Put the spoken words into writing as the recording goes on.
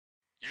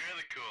You're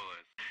the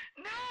coolest.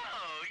 No,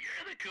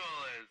 you're the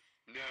coolest.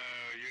 No,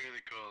 you're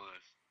the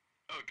coolest.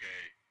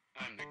 Okay,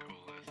 I'm the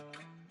coolest.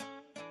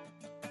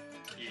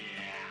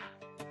 Yeah,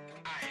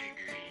 I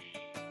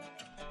agree.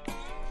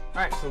 All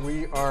right, so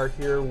we are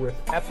here with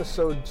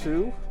episode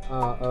 2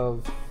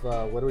 of,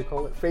 what do we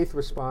call it? Faith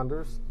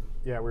Responders.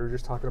 Yeah, we were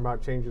just talking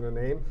about changing the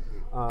name.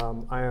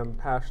 I am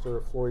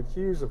Pastor Floyd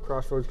Hughes of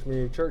Crossroads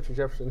Community Church in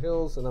Jefferson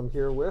Hills, and I'm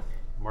here with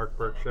Mark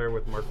Berkshire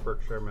with Mark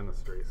Berkshire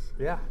Ministries.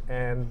 Yeah,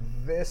 and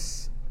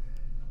this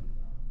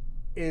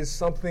is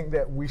something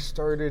that we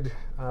started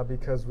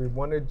because we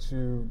wanted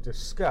to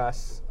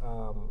discuss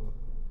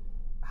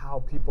how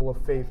people of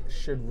faith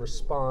should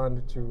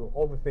respond to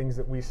all the things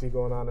that we see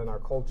going on in our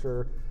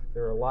culture.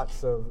 There are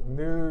lots of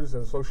news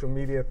and social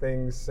media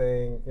things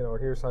saying, you know,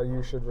 here's how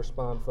you should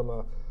respond from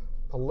a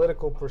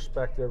political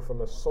perspective,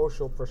 from a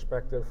social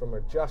perspective, from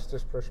a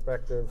justice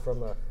perspective,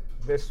 from a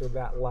this or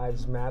that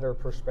lives matter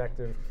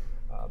perspective.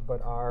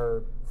 But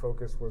our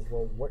focus was,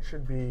 well, what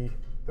should be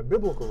the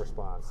biblical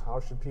response? How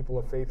should people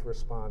of faith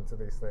respond to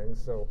these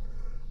things? So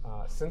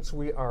since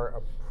we are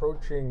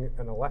approaching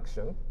an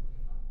election,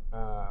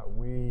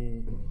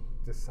 we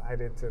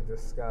decided to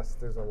discuss,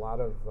 there's a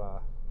lot of,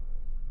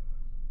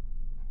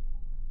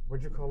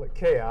 what'd you call it?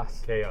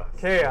 Chaos.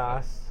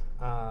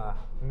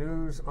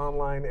 News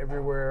online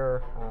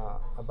everywhere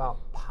about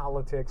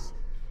politics.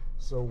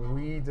 So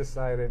we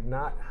decided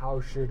not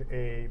how should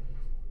a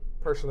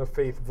person of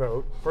faith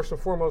vote. First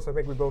and foremost, I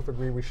think we both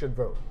agree we should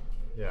vote.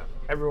 Yeah.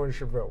 Everyone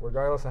should vote.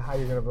 Regardless of how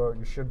you're going to vote,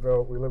 you should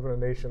vote. We live in a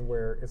nation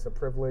where it's a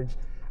privilege,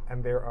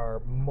 and there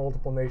are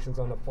multiple nations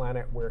on the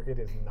planet where it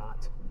is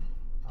not.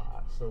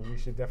 So we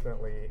should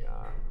definitely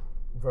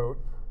vote.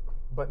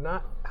 But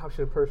not how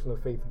should a person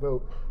of faith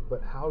vote,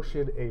 but how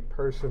should a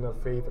person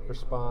of faith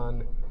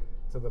respond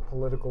to the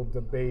political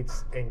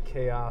debates and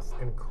chaos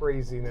and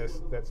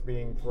craziness that's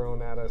being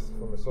thrown at us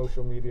from a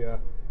social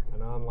media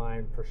and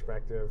online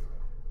perspective.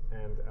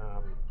 And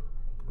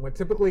what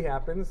typically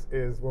happens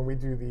is when we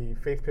do the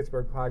Faith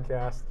Pittsburgh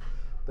podcast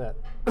that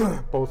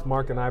both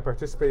Mark and I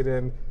participate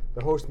in,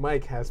 the host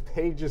Mike has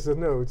pages of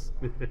notes,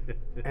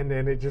 and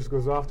then it just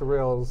goes off the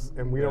rails,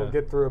 and we don't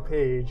get through a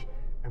page.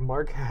 And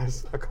Mark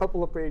has a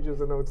couple of pages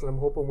of notes, and I'm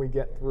hoping we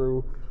get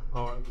through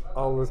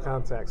all of this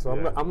context. So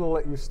I'm going to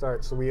let you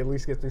start, so we at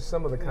least get through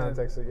some of the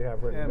context that you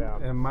have written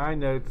down. And my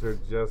notes are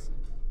just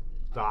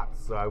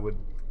thoughts, so I would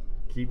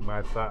keep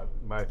my thought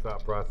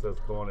process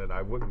going, and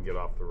I wouldn't get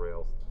off the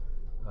rails.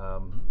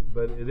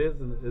 But it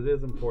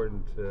is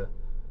important to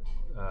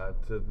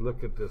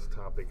look at this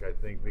topic, I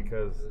think,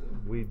 because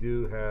we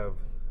do have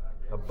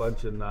a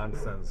bunch of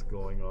nonsense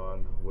going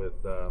on with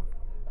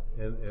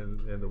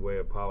in the way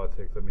of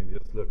politics. I mean,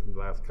 just look at the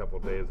last couple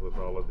of days with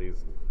all of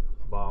these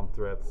bomb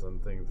threats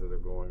and things that are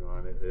going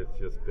on. It's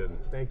just been.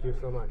 Thank you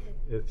so much.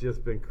 It's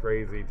just been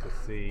crazy to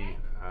see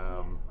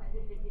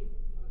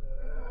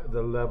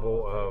the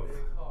level of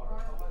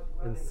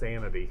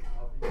insanity,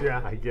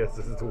 I guess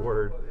is the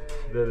word,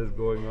 that is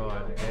going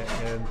on.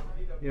 And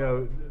you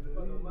know,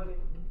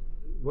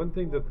 one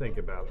thing to think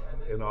about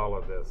in all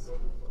of this,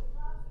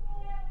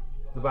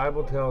 the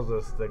Bible tells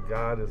us that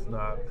God is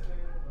not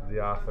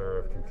the author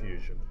of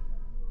confusion.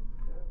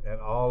 And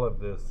all of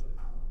this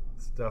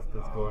stuff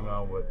that's going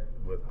on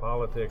with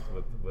politics,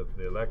 with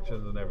the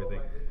elections and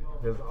everything,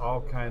 there's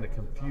all kind of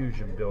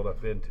confusion built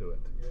up into it.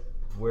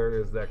 Where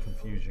is that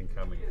confusion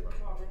coming from?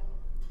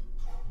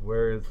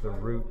 Where is the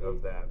root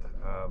of that?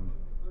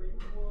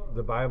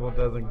 The Bible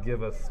doesn't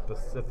give us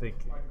specific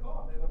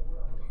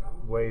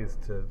ways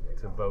to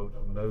vote.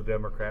 No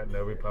Democrat,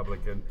 no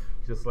Republican,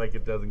 just like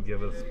it doesn't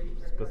give us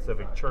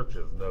specific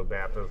churches, no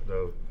Baptist,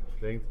 no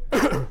things.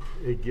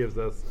 It gives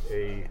us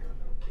a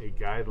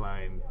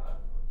guideline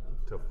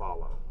to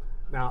follow.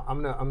 Now,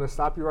 I'm gonna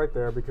stop you right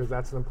there because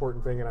that's an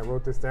important thing, and I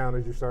wrote this down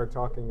as you started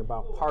talking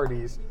about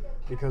parties,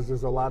 because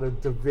there's a lot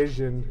of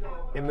division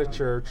in the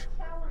church,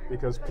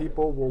 because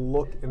people will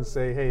look and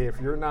say, hey, if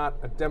you're not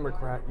a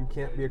Democrat, you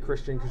can't be a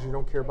Christian because you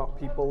don't care about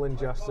people and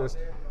justice.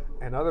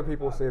 And other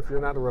people say, if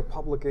you're not a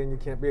Republican, you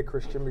can't be a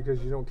Christian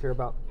because you don't care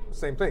about the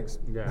same things.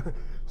 Yeah.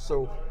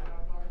 So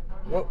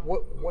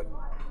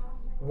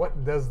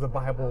what does the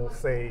Bible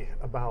say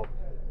about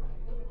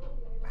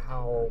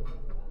how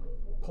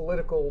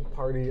political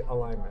party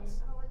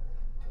alignments,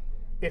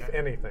 if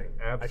anything?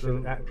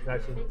 Absolutely. I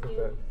should put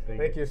that.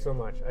 Thank you so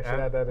much. I should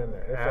add that in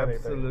there. If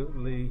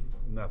absolutely anything.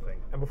 Nothing.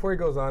 And before he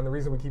goes on, the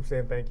reason we keep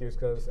saying thank you is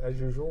because, as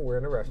usual, we're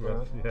in a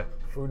restaurant. Yeah.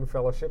 Food and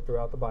fellowship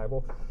throughout the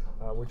Bible,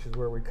 which is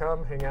where we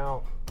come, hang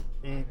out,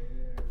 eat,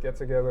 get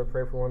together,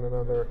 pray for one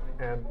another,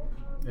 and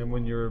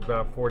when you're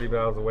about 40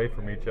 miles away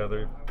from each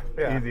other,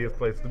 easiest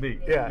place to be.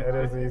 Yeah, it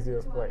is the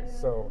easiest place.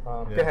 So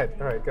go ahead.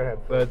 All right, go ahead.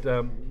 But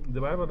the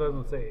Bible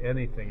doesn't say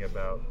anything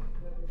about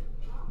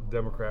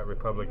Democrat,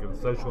 Republican,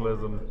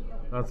 socialism,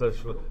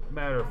 non-socialism.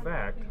 Matter of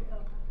fact,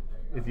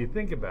 if you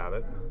think about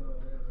it,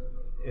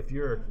 if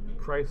you're a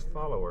Christ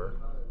follower,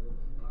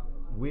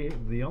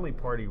 the only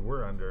party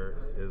we're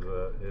under is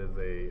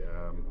a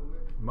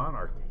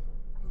monarchy,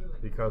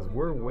 because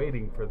we're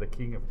waiting for the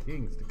King of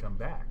Kings to come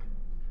back.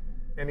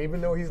 And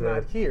even though he's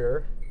not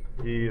here,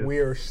 We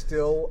are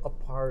still a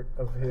part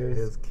of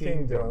His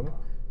kingdom,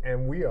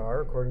 and we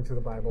are, according to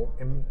the Bible,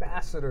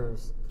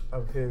 ambassadors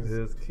of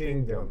His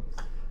kingdom.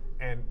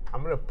 And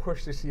I'm going to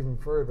push this even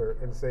further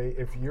and say,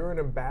 if you're an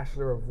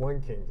ambassador of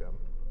one kingdom,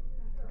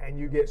 and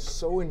you get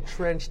so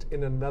entrenched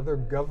in another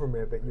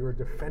government that you are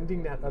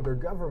defending that other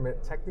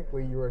government,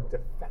 technically you're a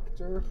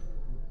defector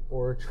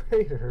or a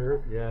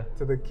traitor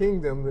to the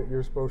kingdom that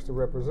you're supposed to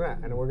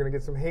represent. And we're going to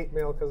get some hate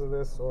mail because of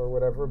this or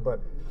whatever, but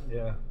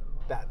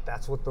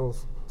that's what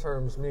those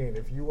terms mean.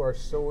 If you are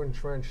so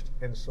entrenched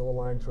and so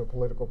aligned to a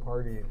political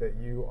party that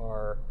you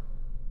are,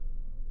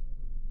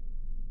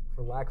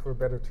 for lack of a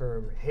better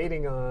term,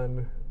 hating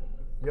on,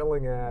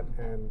 yelling at,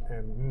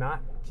 and not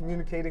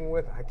communicating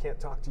with, I can't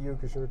talk to you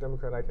because you're a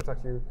Democrat, I can't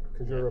talk to you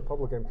because you're a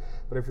Republican.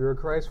 But if you're a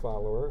Christ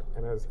follower,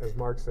 and as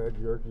Mark said,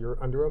 you're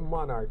under a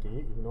monarchy,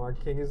 even though our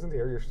king isn't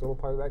here, you're still a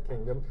part of that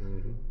kingdom.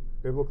 Mm-hmm.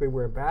 Biblically,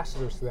 we're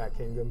ambassadors to that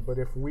kingdom, but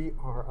if we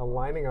are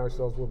aligning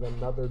ourselves with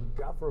another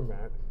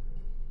government,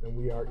 then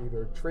we are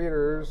either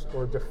traitors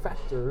or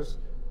defectors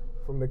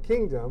from the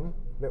kingdom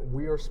that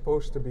we are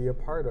supposed to be a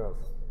part of.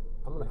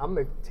 I'm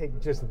gonna take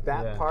just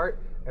that part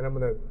and I'm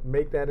gonna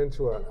make that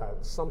into a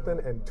something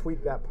and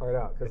tweet that part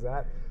out, because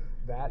that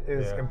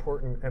is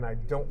important, and I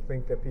don't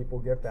think that people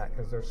get that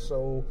because they're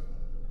so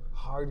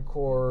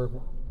hardcore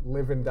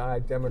live and die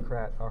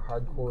Democrat or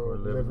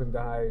hardcore live and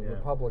die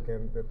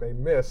Republican that they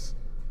miss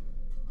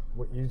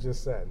what you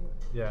just said.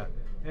 Yeah,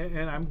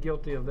 and I'm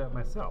guilty of that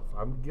myself.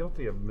 I'm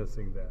guilty of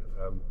missing that.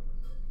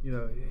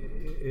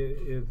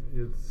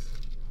 It's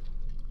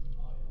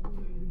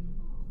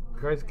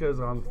Christ goes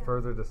on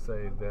further to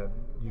say that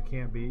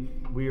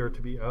we are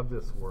to be of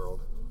this world,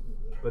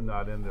 but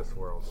not in this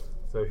world.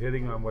 So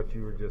hitting on what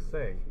you were just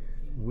saying,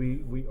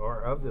 we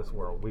are of this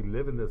world. We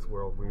live in this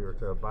world. We are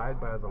to abide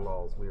by the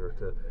laws. We are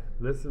to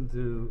listen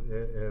to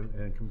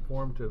and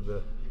conform to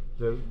the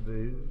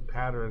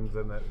patterns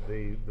and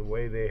the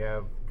way they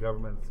have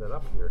government set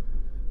up here.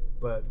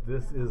 But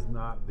this is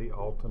not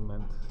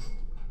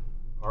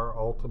our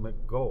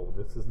ultimate goal.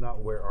 This is not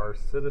where our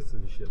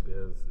citizenship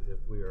is if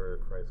we are a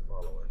Christ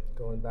follower.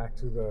 Going back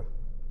to the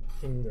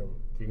kingdom.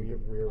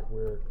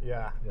 We're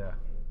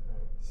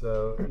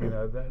So,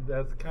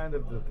 that's kind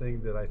of the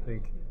thing that I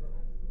think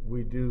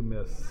we do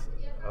miss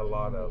a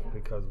lot of,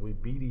 because we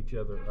beat each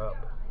other up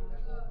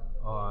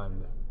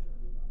on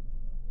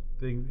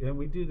things, and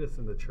we do this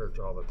in the church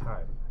all the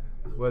time.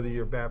 Whether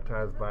you're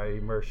baptized by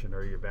immersion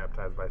or you're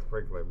baptized by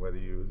sprinkling, whether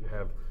you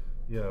have,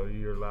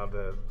 you're allowed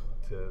to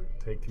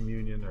take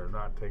communion or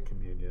not take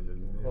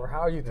communion, or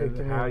how you take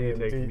communion. How you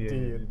take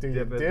communion. Do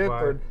you dip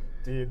or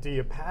do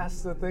you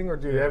pass the thing, or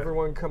do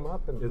everyone come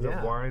up and is it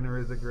wine or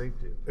is it grape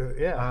juice?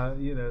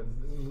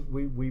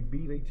 We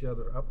beat each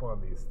other up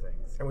on these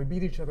things, and we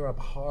beat each other up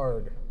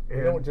hard.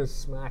 We don't just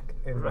smack,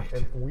 and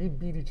we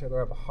beat each other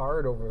up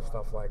hard over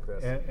stuff like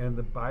this. And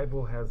the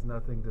Bible has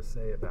nothing to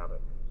say about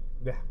it.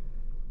 Yeah,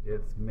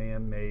 it's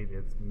man-made.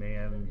 It's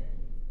man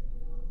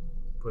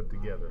put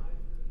together.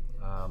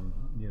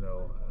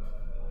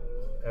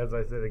 As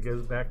I said, it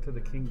goes back to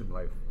the kingdom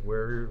life.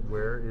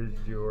 Where is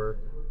your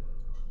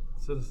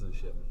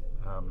citizenship?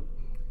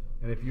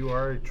 And if you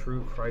are a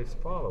true Christ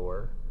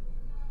follower,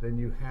 then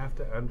you have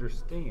to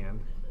understand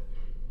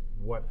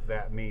what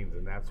that means,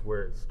 and that's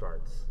where it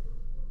starts.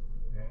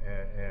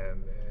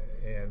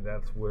 And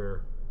that's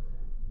where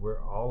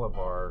all of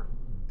our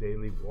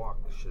daily walk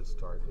should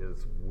start,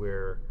 is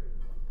where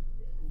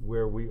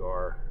we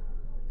are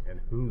and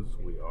whose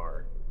we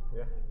are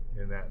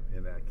in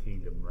that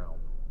kingdom realm.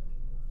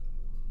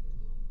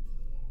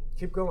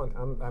 Keep going.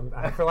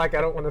 I feel like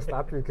I don't want to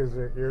stop you because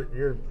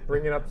you're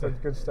bringing up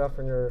such good stuff,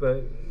 and you're.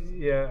 But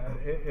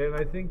and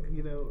I think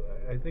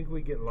I think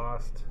we get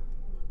lost.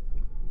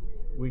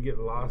 We get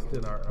lost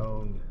in our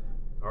own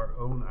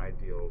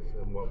ideals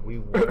and what we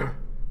want,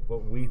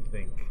 what we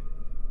think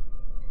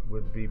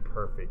would be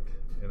perfect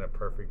in a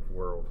perfect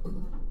world.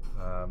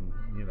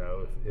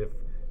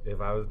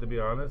 If I was to be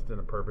honest, in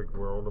a perfect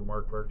world of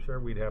Mark Berkshire,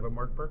 we'd have a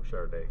Mark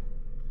Berkshire Day.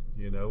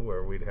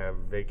 Where we'd have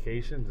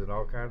vacations and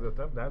all kinds of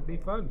stuff. That'd be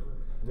fun.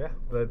 Yeah.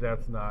 But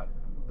that's not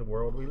the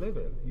world we live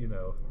in,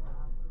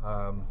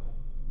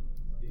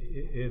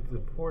 It's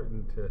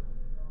important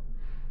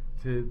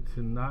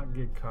to not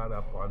get caught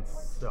up on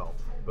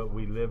self, but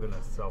we live in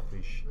a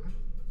selfish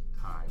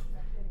time.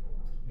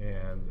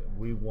 And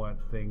we want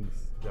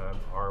things done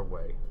our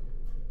way.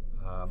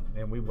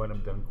 And we want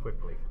them done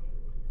quickly.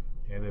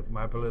 And if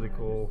my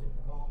political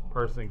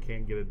person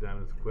can't get it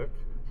done as quick,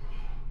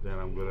 then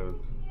I'm going to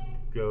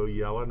go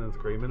yelling and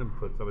screaming and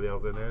put somebody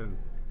else in there.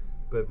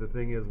 But the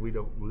thing is, we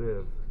don't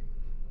live.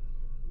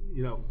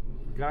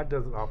 God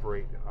doesn't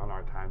operate on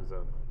our time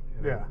zone.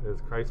 And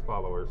as Christ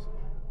followers,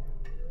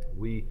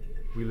 we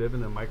live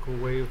in a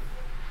microwave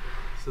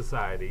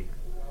society,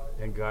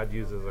 and God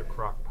uses a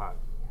crock pot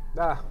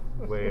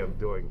way of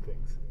doing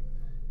things.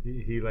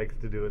 He likes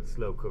to do it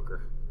slow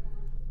cooker.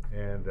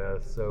 And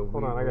so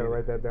hold on, I gotta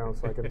write that down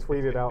so I can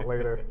tweet it out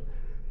later.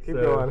 Keep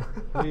going.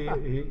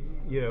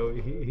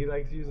 he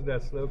likes using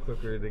that slow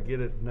cooker to get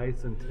it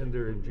nice and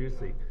tender and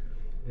juicy.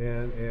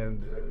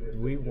 and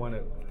we want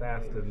it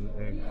fast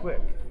and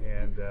quick,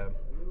 and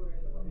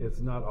it's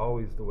not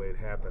always the way it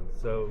happens.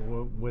 So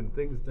when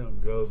things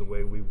don't go the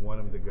way we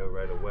want them to go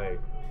right away,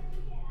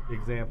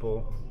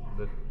 example,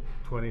 the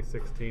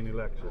 2016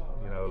 election,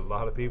 a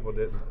lot of people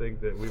didn't think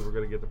that we were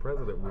going to get the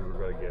president we were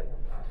going to get.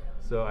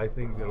 So I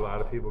think a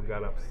lot of people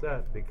got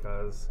upset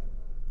because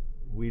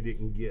we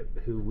didn't get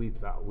who we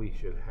thought we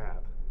should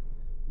have.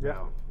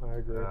 Yeah, I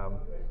agree.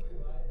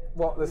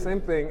 Well,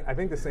 I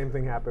think the same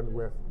thing happened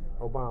with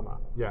Obama.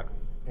 Yeah.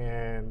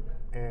 And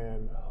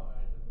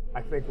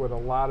I think with a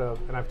lot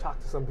of, and I've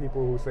talked to some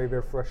people who say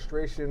their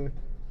frustration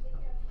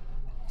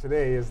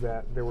today is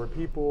that there were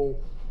people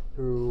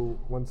who,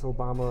 once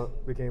Obama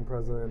became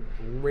president,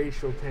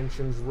 racial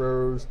tensions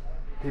rose.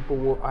 People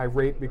were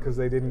irate because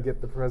they didn't get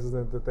the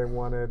president that they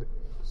wanted.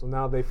 So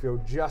now they feel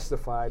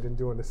justified in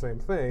doing the same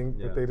thing,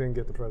 but they didn't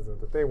get the president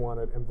that they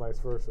wanted, and vice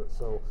versa.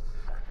 So,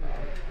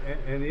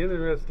 and the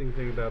interesting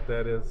thing about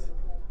that is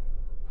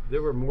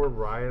there were more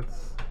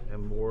riots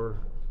and more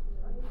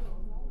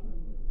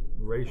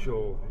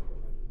racial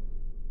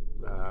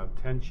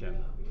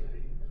tension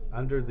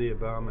under the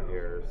Obama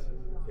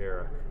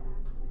era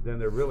than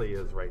there really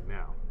is right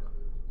now.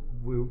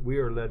 We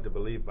are led to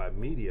believe by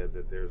media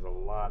that there's a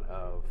lot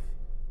of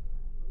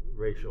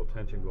racial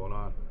tension going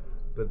on,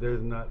 but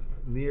there's not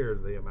near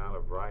the amount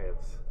of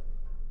riots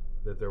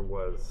that there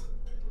was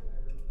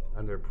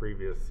under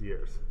previous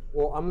years.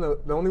 Well,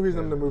 the only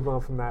reason I'm going to move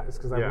on from that is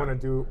because I want to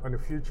do in the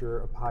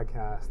future a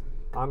podcast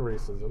on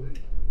racism,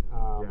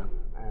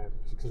 and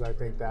because I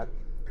think that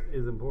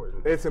is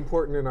important. It's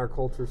important in our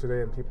culture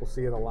today, and people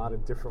see it a lot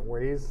of different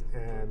ways.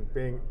 And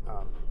being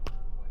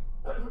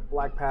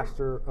black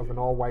pastor of an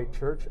all-white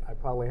church, I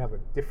probably have a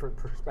different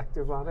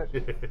perspective on it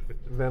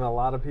than a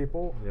lot of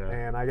people,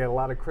 and I get a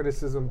lot of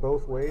criticism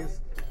both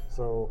ways.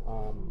 So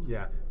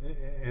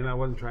and I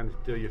wasn't trying to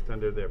steal your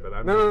thunder there, but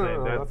I'm just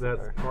saying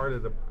that's part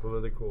of the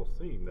political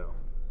scene, though.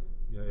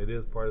 It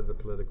is part of the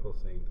political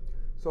scene.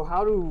 So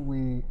how do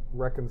we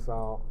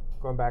reconcile?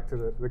 Going back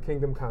to the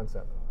kingdom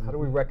concept, how do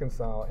we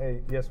reconcile?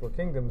 Hey, yes, we're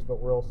kingdoms, but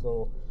we're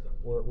also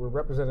we're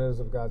representatives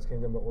of God's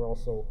kingdom, but we're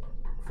also,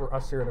 for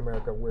us here in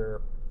America,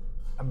 we're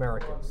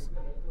Americans.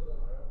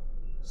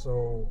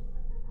 So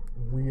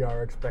we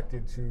are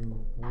expected to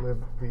live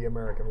the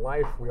American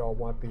life. We all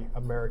want the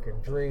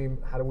American dream.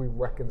 How do we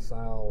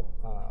reconcile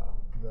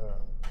the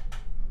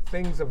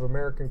things of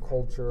American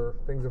culture,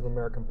 things of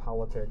American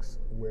politics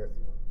with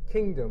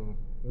kingdom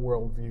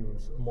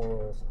worldviews,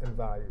 morals, and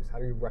values? How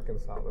do you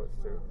reconcile those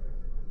two?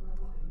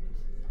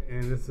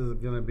 And this is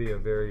going to be a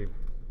very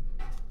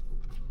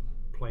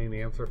plain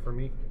answer for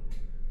me,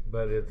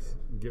 but it's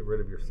get rid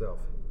of yourself.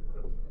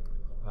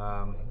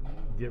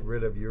 Get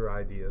rid of your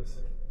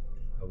ideas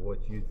of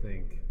what you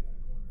think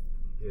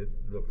it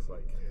looks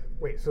like.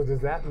 Wait, so does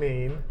that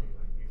mean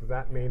if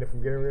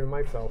I'm getting rid of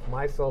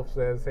myself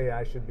says, hey,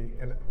 I should be,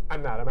 and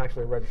I'm not, I'm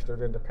actually a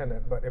registered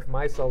independent, but if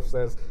myself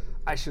says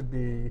I should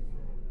be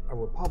a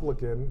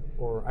Republican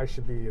or I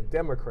should be a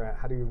Democrat,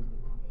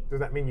 does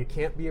that mean you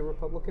can't be a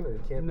Republican or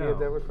you can't be a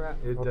Democrat?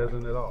 It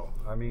doesn't at all.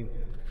 I mean,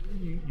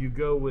 you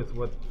go with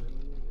what,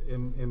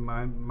 in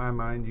my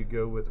mind, you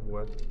go with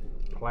what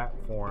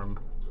platform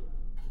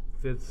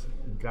fits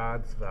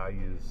God's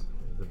values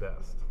the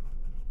best.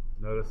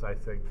 Notice I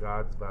say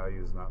God's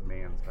values, not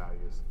man's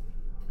values,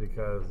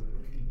 because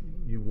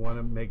you want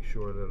to make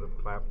sure that a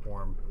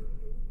platform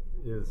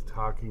is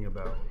talking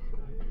about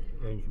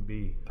and can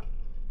be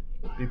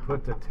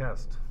put to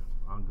test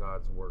on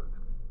God's word.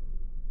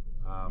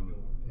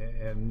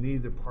 And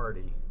neither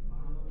party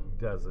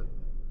does it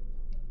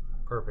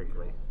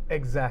perfectly.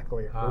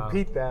 Exactly.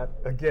 Repeat that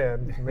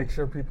again to make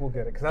sure people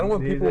get it. Because I don't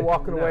want people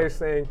walking away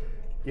saying,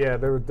 yeah,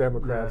 they're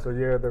Democrats, or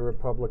yeah, they're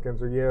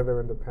Republicans, or yeah, they're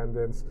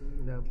independents.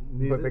 No,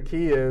 but the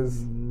key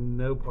is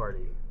no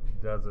party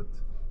does it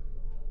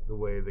the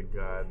way that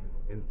God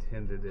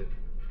intended it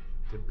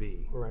to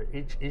be. Right.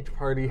 Each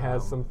party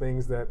has some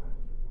things that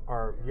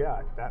are,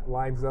 that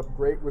lines up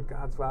great with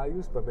God's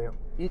values, but they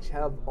each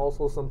have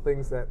also some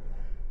things that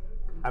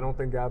I don't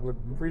think God would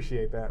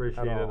appreciate that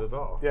at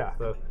all. Yeah.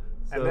 So,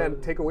 and then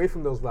take away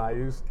from those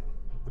values,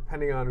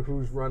 depending on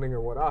who's running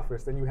or what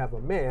office, then you have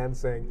a man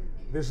saying,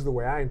 this is the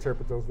way I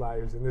interpret those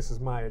values, and this is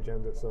my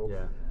agenda. So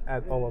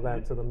add all of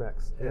that to the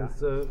mix. And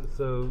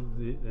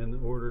in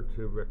order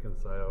to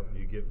reconcile,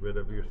 you get rid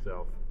of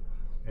yourself,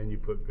 and you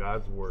put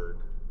God's word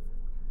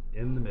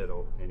in the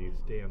middle, and you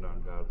stand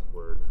on God's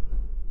word,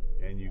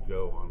 and you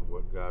go on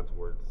what God's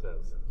word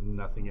says.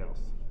 Nothing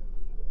else.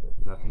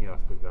 Nothing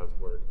else but God's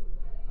word.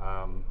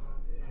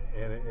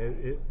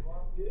 And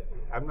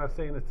I'm not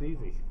saying it's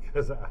easy,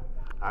 because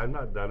I've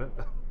not done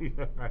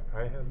it.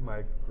 I have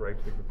my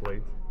gripes and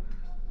complaints,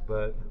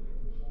 but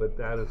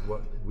that is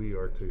what we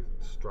are to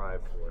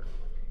strive for.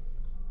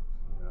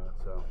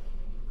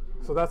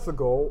 So that's the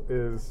goal,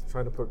 is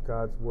trying to put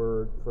God's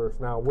word first.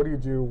 Now, what do you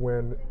do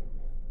when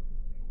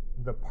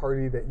the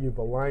party that you've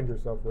aligned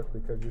yourself with,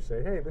 because you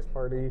say, hey, this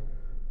party,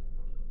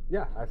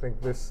 I think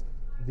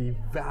the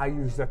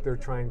values that they're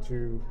trying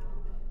to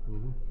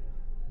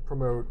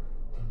promote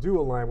do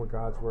align with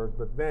God's word,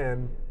 but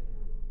then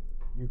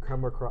you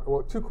come across,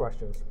 well, two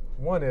questions.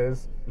 One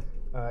is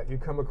you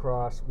come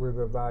across where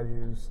the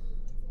values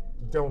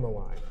don't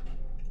align,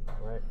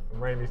 right?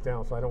 I'm writing these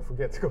down so I don't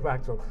forget to go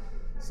back to them.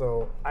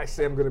 So I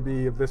say I'm going to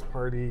be of this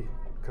party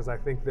because I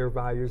think their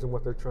values and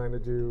what they're trying to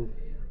do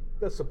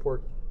does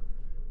support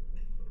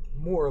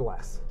more or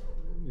less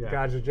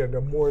God's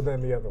agenda more than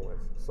the other ones.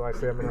 So I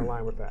say I'm going to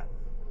align with that.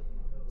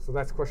 So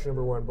that's question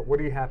number one. But what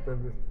do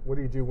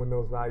you do when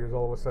those values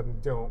all of a sudden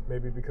don't?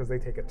 Maybe because they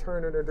take a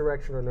turn in their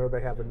direction, or no,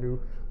 they have a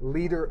new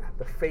leader at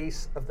the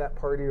face of that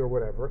party or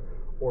whatever.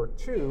 Or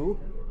two,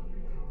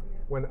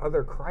 when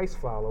other Christ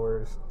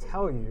followers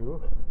tell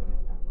you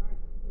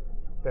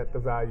that the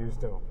values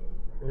don't.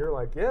 And you're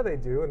like, yeah, they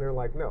do. And they're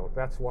like, no,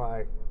 that's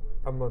why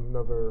I'm of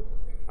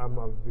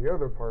the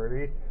other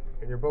party.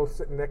 And you're both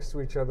sitting next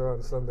to each other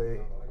on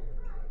Sunday,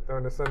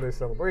 during the Sunday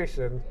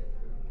celebration.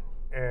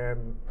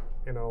 And,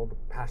 you know, the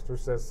pastor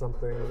says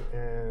something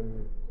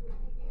and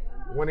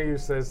one of you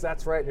says,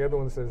 that's right. And the other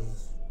one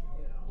says,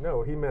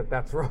 no, he meant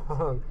that's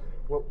wrong.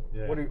 What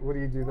do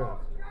you do then?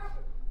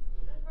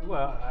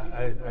 Well,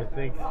 I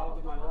think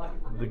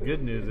the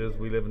good news is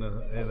we live in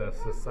a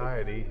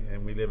society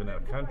and we live in a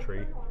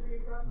country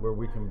where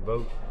we can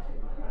vote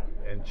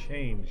and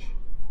change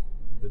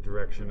the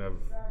direction of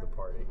the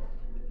party.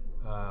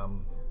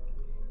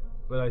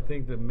 But I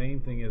think the main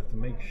thing is to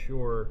make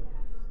sure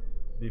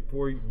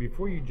before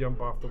you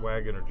jump off the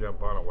wagon or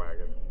jump on a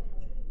wagon,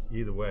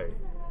 either way,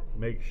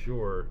 make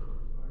sure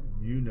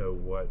you know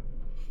what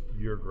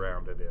you're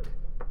grounded in.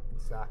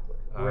 Exactly.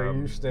 Where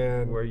you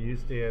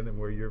stand and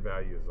where your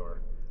values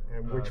are.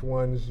 And which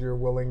ones you're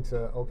willing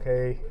to,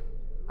 okay,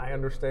 I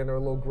understand they're a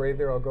little gray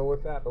there, I'll go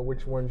with that, but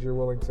which ones you're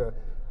willing to,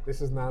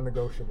 this is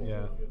non-negotiable.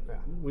 Yeah.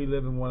 We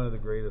live in one of the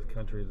greatest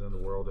countries in the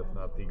world, if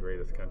not the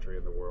greatest country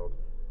in the world.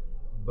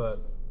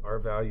 But our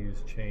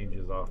values change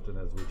as often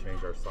as we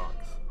change our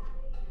socks.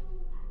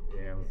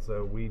 And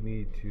so we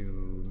need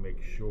to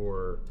make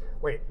sure...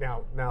 Wait,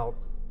 now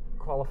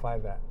qualify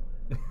that.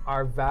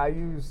 Our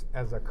values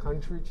as a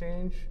country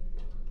change?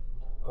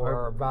 Or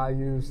our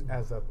values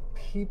as a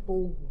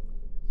people?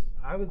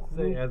 I would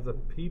say as a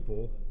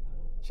people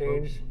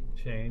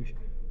change,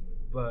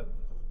 but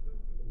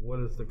what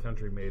is the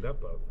country made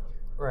up of?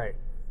 Right.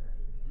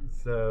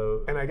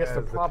 So, and I guess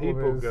the problem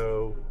people is,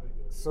 go,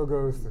 so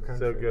goes the country.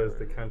 So goes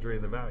the country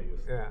and the values.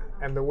 Yeah,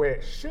 and the way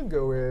it should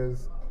go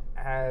is,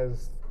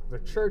 as the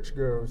church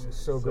goes,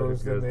 so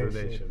goes the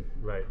nation.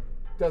 Right.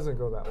 Doesn't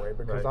go that way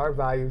because our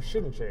values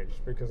shouldn't change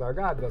because our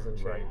God doesn't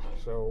change. Right.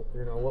 So,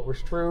 you know, what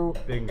was true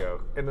Bingo.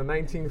 in the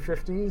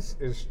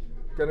 1950s is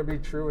going to be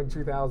true in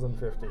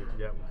 2050.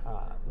 Yep.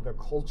 The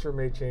culture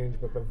may change,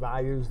 but the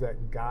values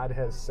that God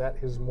has set,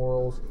 His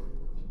morals,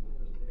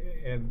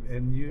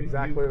 and you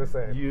exactly the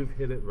same. You've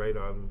hit it right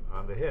on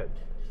the head.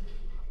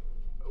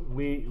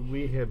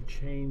 We have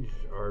changed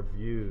our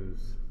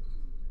views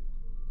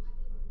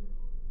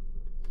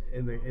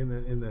in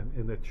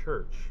the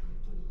church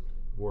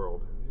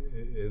world,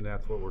 and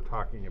that's what we're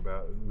talking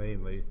about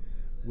mainly.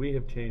 We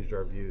have changed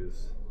our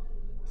views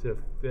to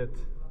fit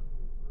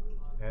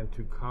and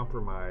to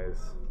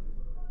compromise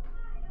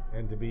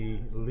and to be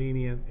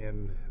lenient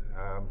and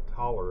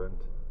tolerant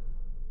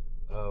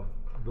of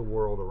the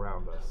world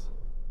around us.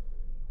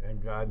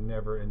 And God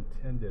never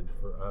intended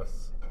for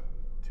us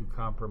to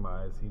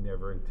compromise. He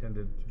never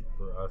intended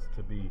for us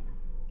to be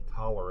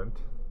tolerant.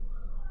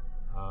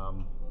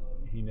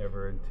 He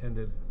never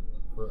intended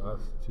for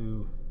us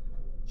to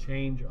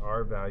change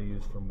our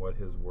values from what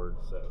His Word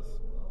says.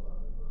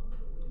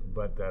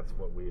 But that's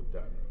what we've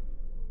done.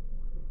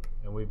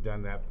 And we've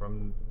done that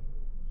from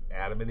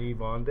Adam and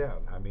Eve on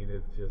down. I mean,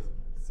 it's just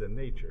sin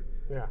nature.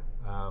 Yeah.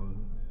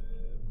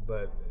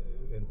 But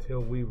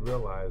until we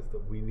realize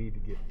that we need to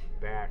get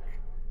back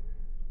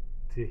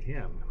to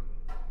Him.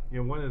 You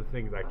know, one of the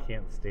things I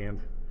can't stand,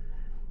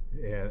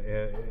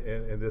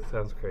 and this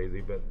sounds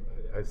crazy, but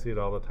I see it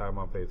all the time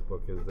on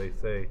Facebook, is they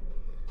say,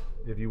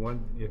 if you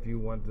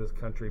want this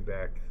country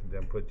back,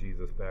 then put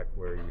Jesus back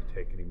where you're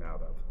taking Him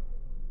out of.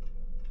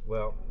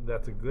 Well,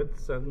 that's a good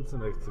sentence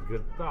and it's a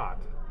good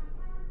thought.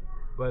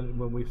 But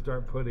when we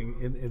start putting,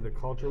 in the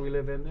culture we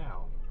live in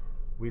now,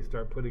 we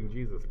start putting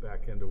Jesus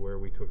back into where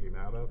we took Him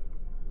out of,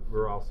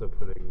 we're also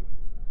putting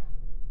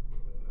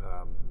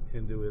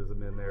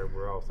Hinduism in there.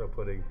 We're also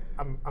putting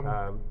I'm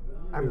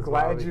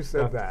glad you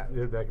said that.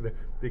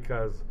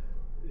 Because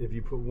if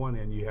you put one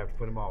in, you have to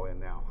put them all in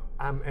now.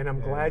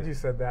 I'm glad you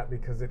said that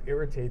because it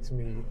irritates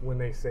me when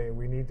they say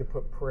we need to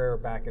put prayer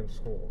back in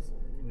schools.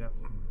 Yep.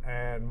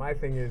 And my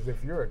thing is,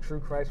 if you're a true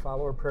Christ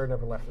follower, prayer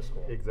never left the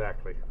school.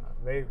 Exactly.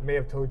 They may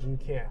have told you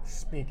can't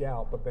speak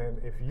out, but then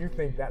if you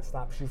think that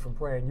stops you from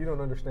praying, you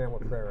don't understand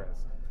what prayer is.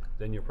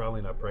 Then you're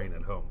probably not praying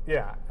at home.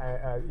 Yeah,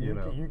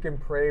 you can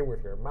pray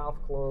with your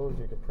mouth closed.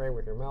 You can pray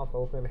with your mouth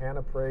open.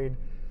 Hannah prayed,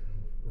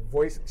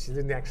 voice. She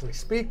didn't actually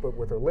speak, but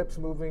with her lips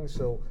moving.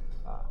 So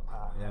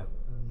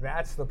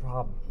that's the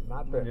problem.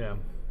 Not that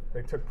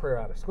they took prayer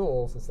out of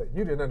schools. It's that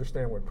you didn't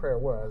understand what prayer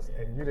was,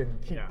 and you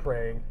didn't keep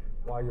praying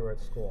while you were at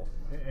school.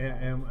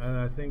 And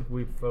I think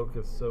we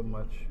focus so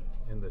much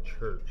in the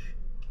church,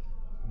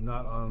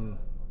 not on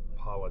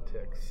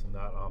politics,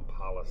 not on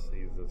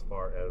policies as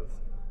far as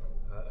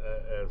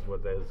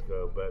what those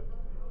go, but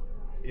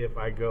if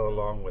I go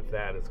along with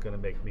that, it's going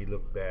to make me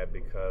look bad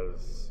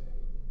because,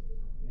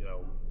 you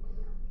know,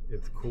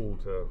 it's cool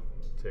to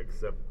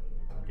accept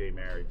gay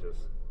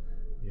marriages,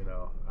 you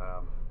know,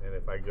 and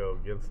if I go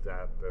against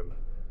that, then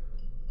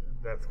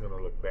that's going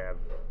to look bad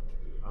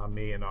on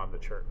me and on the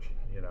church,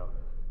 you know.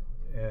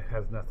 It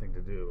has nothing to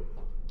do.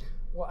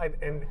 Well,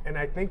 and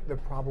I think the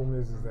problem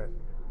is that,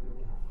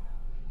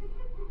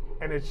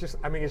 and it's just,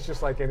 I mean, it's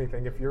just like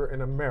anything. If you're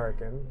an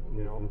American,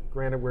 you know,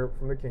 granted we're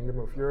from the kingdom,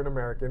 if you're an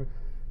American,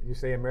 you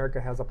say America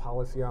has a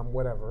policy on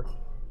whatever,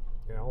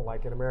 you know,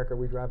 like in America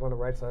we drive on the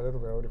right side of the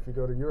road. If you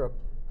go to Europe,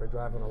 they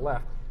drive on the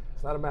left.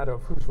 It's not a matter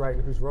of who's right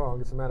and who's wrong.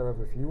 It's a matter of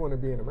if you want to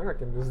be an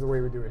American, this is the way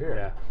we do it here.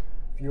 Yeah.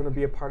 If you want to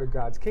be a part of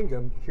God's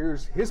kingdom,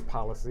 here's his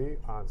policy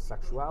on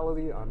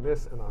sexuality, on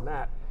this and on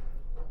that.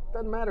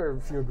 Doesn't matter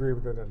if you agree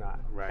with it or not.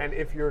 Right. And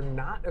if you're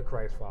not a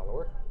Christ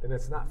follower, then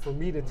it's not for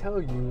me to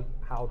tell you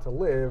how to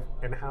live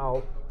and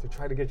how to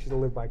try to get you to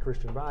live by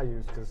Christian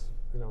values, because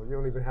you know you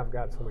don't even have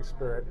God's Holy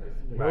Spirit.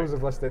 And Right. those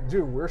of us that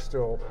do, we're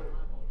still,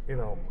 you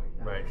know,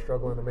 Right.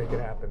 struggling to make it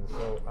happen.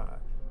 So,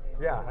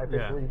 yeah, I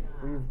think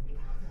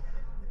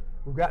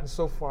we've gotten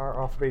so far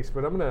off base.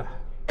 But I'm gonna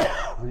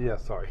Yeah,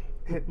 sorry.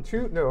 hit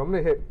two. No, I'm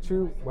gonna hit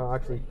two. Well,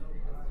 actually,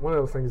 one of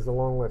those things is a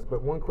long list,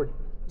 but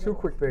two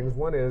quick things.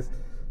 One is,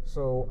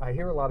 so I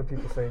hear a lot of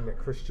people saying that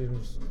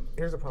Christians.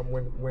 Here's the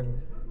problem: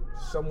 when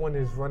someone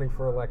is running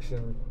for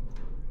election,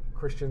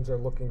 Christians are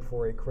looking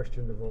for a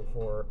Christian to vote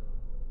for,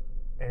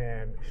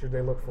 and should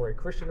they look for a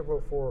Christian to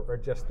vote for, or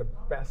just the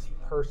best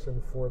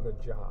person for the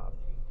job?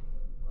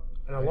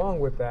 And along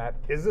with that,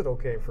 is it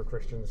okay for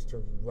Christians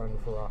to run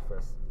for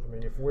office? I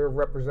mean, if we're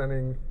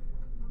representing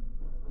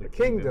the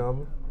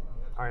kingdom,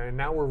 and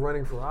now we're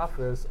running for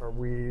office, are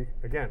we,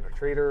 again, a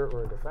traitor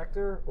or a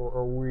defector, or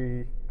are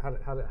we, how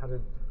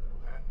did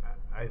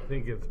I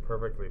think it's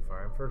perfectly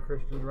fine for a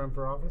Christian to run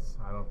for office.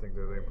 I don't think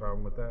there's any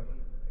problem with that.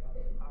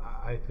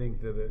 I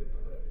think that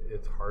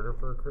it's harder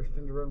for a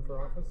Christian to run for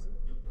office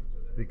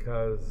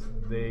because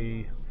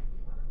they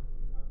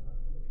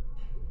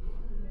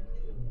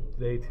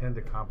tend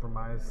to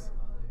compromise,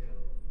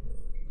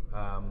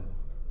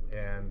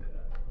 and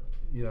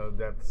you know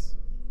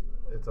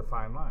it's a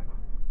fine line.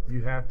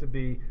 You have to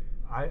be.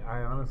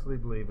 I honestly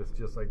believe it's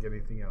just like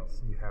anything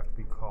else. You have to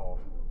be called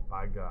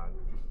by God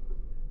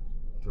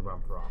to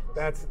run for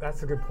office.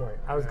 That's a good point.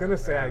 I was going to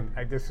say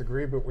I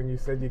disagree, but when you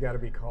said you got to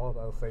be called,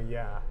 I'll say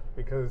yeah,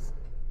 because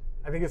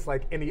I think it's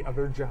like any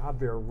other job.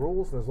 There are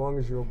rules, and as long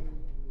as you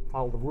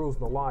follow the rules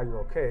and the law, you're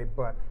okay.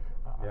 But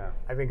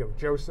I think of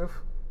Joseph,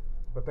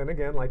 but then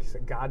again, like you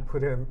said, God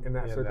put him in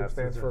that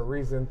circumstance for a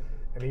reason,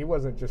 and he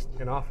wasn't just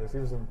in office. He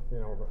was in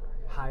the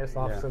highest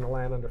office in the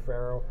land under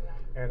Pharaoh.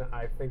 And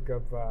I think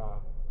of I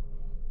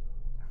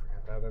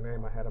forgot the other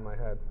name I had in my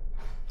head,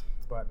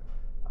 but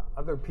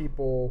other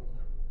people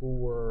who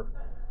were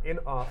in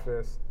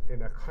office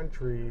in a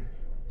country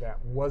that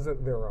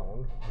wasn't their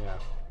own,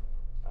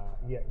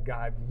 yet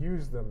God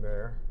used them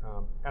there.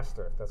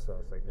 Esther, that's what I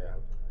was thinking.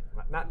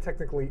 Yeah. Not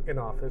technically in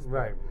office,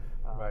 right,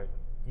 but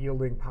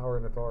yielding power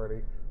and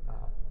authority.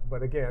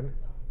 But again,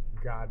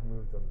 God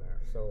moved them there.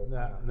 So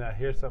now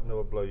here's something that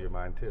will blow your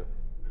mind too.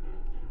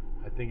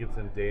 I think it's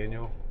in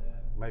Daniel,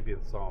 might be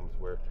in Psalms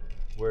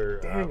where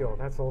Daniel,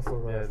 that's also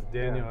right. Yeah,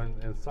 Daniel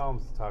and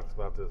Psalms talks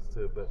about this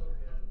too. But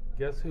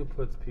guess who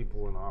puts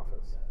people in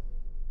office?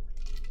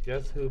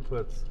 Guess who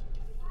puts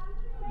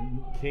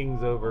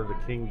kings over the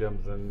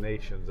kingdoms and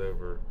nations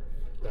over?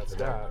 That's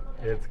God.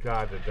 It's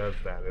God that does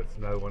that. It's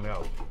no one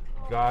else.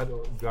 God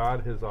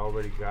has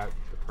already got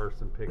the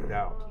person picked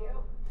out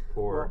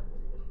for. Well,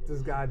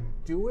 does God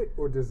do it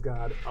or does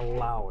God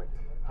allow it?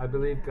 I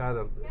believe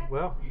God.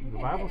 Well, the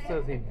Bible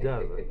says He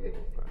does it.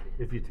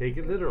 If you take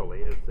it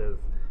literally, it says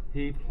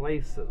He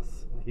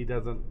places. He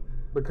doesn't.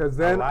 Because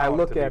then I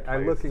look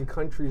in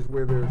countries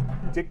where there's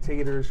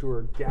dictators who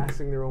are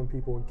gassing their own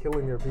people and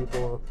killing their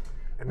people,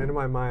 and then in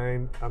my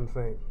mind I'm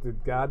saying,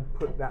 did God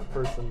put that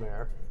person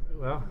there?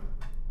 Well,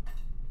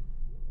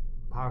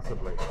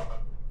 possibly.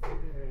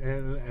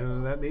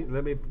 And let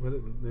me put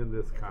it in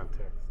this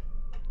context.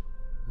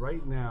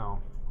 Right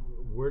now,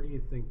 where do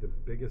you think the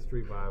biggest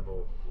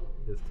revival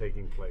is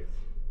taking place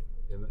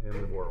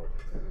in the world?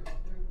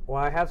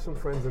 Well, I have some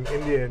friends in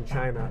India and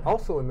China,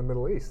 also in the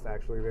Middle East,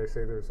 actually. They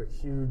say there's a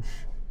huge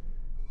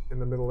in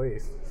the Middle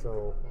East.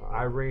 So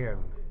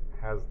Iran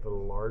has the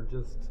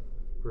largest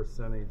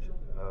percentage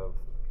of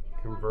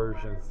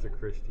conversions to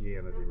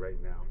Christianity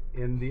right now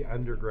in the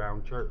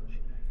underground church.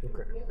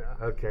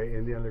 Okay,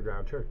 in the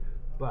underground church.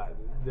 But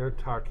they're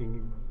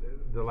talking,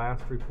 the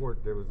last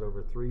report, there was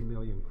over 3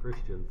 million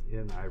Christians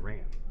in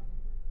Iran.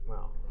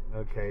 Wow.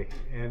 Okay,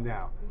 and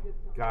now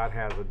God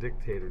has a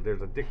dictator.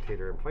 There's a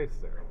dictator in place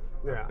there.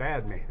 A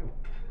bad man.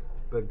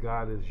 But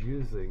God is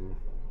using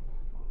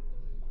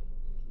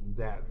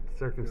that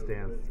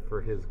circumstance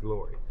for his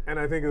glory. And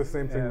I think it's the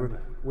same thing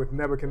with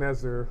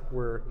Nebuchadnezzar,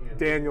 where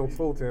Daniel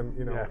told him,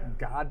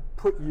 God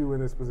put you in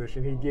this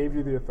position. He gave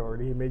you the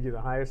authority. He made you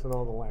the highest in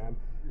all the land,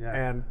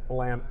 and the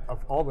land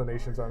of all the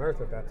nations on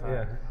earth at that time.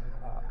 Yeah.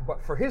 But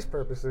for his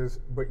purposes,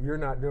 but you're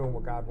not doing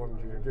what God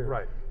wanted you to do.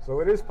 Right. So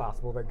it is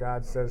possible that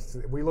God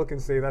says, we look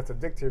and say that's a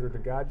dictator.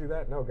 Did God do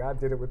that? No, God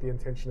did it with the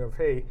intention of,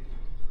 hey,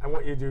 I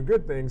want you to do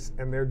good things,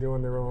 and they're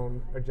doing their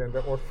own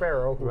agenda. Or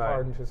Pharaoh, who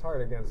hardened his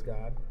heart against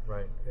God.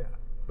 Right. Yeah.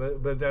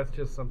 But that's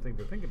just something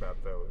to think about,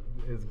 though,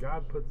 is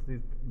God puts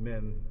these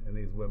men and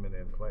these women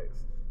in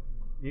place.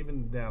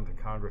 Even down to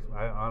Congress,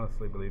 I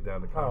honestly believe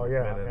down to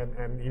Congressmen.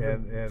 And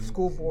even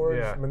school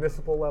boards,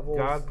 municipal levels.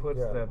 God puts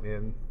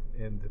them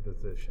into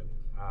position.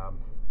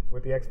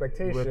 With the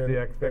expectation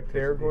that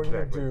they're going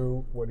to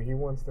do what he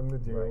wants them to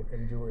do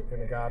and do it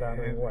in a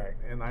God-honoring way.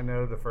 And I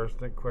know the first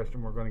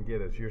question we're going to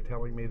get is, you're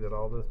telling me that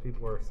all those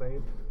people are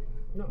saved?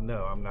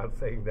 No, I'm not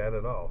saying that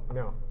at all.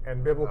 No.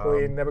 And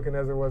biblically,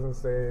 Nebuchadnezzar wasn't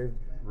saved.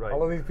 Right.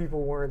 All of these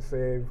people weren't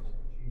saved,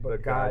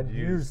 but God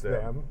used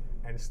them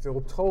and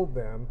still told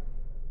them,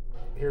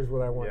 here's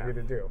what I want you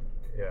to do.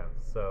 Yeah.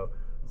 So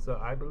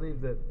I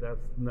believe that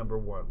that's number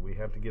one. We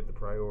have to get the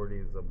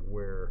priorities of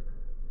where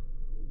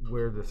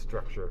the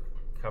structure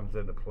comes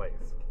into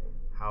place,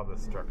 how the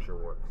structure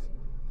works.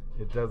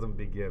 It doesn't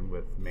begin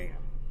with man.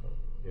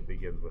 It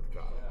begins with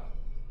God.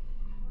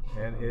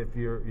 And if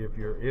you're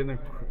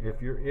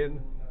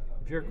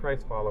a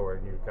Christ follower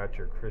and you've got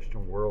your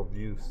Christian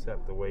worldview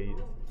set the way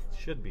it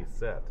should be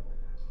set,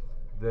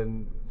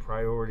 then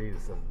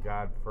priorities of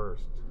God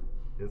first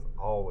is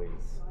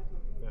always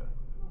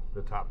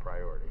the top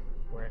priority.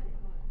 Right.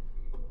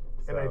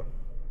 So,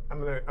 and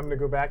I'm gonna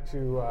go back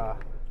to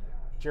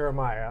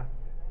Jeremiah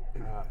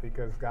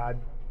because God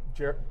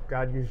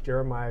used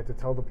Jeremiah to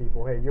tell the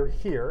people, hey, you're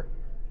here.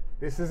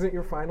 This isn't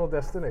your final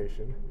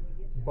destination,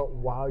 but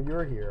while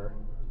you're here,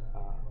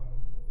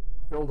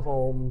 build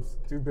homes,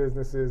 do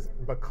businesses,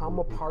 become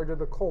a part of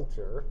the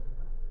culture,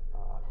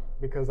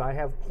 because I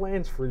have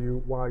plans for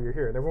you while you're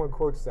here. And everyone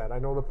quotes that. I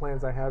know the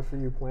plans I have for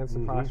you, plans to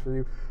prosper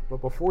you.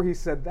 But before he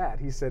said that,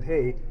 he said,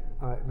 hey,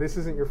 this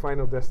isn't your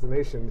final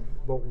destination,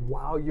 but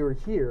while you're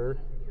here,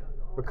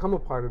 become a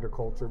part of the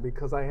culture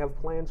because I have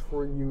plans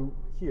for you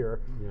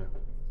here,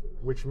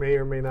 which may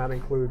or may not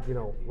include,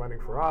 running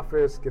for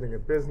office, getting a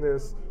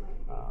business,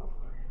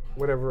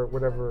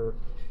 whatever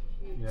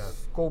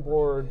school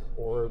board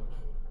or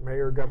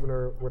mayor,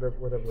 governor,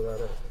 whatever that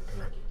is.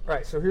 All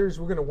right, so we're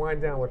going to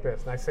wind down with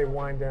this. And I say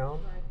wind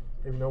down,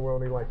 even though we're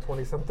only like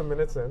 20-something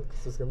minutes in,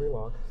 because it's going to be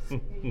long.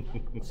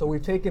 So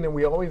we've taken, and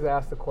we always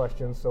ask the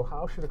question, so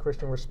how should a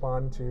Christian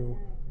respond to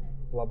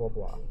blah, blah,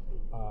 blah?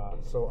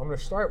 So I'm going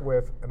to start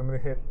with, and I'm going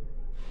to hit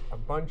a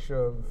bunch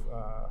of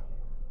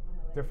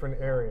different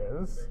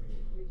areas.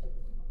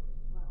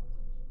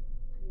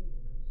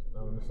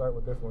 I'm going to start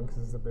with this one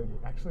because it's a biggie.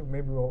 Actually,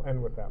 maybe we'll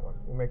end with that one.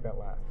 We'll make that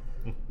last.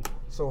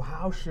 So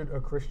how should a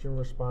Christian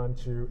respond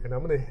to, and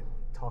I'm going to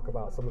talk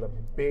about some of the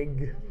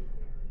big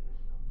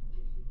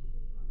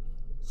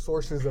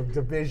sources of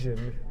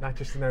division, not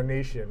just in our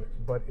nation,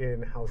 but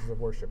in houses of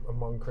worship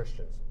among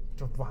Christians,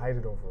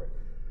 divided over it.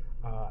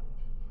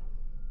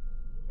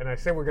 And I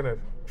say we're going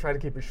to try to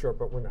keep it short,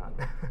 but we're not.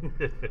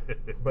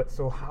 But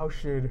so how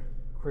should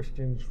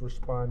Christians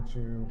respond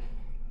to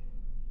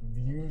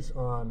views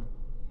on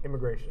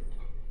immigration?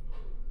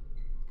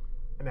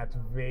 And that's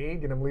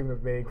vague, and I'm leaving it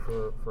vague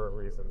for a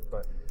reason.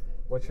 But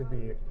what should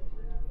be?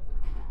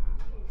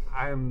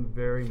 I am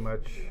very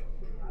much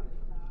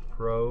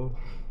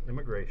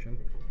pro-immigration.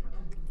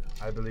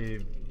 I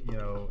believe,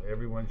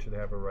 everyone should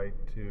have a right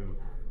to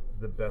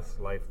the best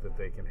life that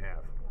they can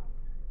have.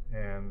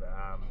 And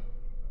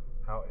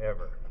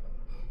however,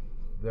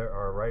 there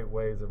are right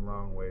ways and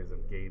wrong ways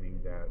of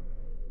gaining that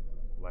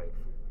life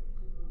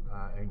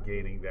and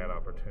gaining that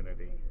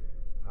opportunity.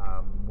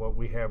 What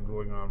we have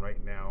going on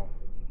right now,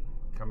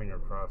 coming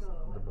across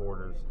the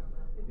borders,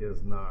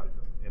 is not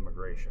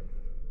immigration,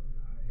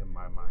 in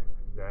my mind.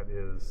 That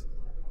is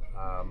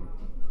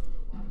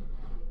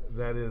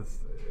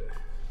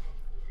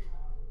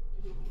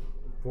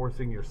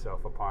forcing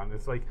yourself upon.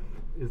 It's like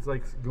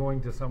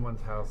going to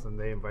someone's house and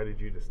they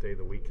invited you to stay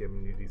the weekend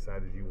and you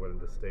decided you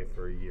wanted to stay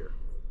for a year.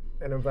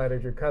 And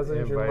invited your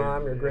cousins, your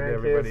mom, your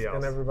grandkids,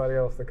 and everybody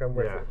else to come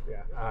with you.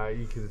 Yeah.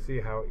 You can see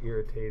how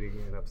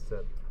irritating and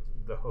upset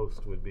the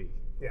host would be.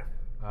 Yeah.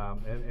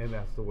 And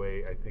that's the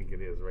way I think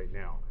it is right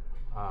now.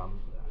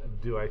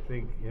 Do I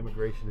think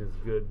immigration is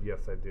good?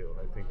 Yes, I do.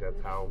 I think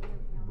that's how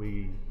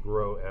we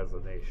grow as a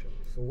nation.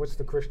 So what's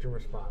the Christian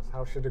response?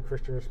 How should a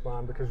Christian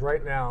respond? Because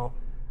right now,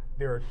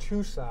 there are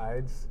two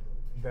sides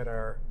that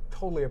are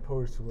totally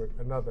opposed to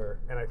another,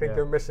 and I think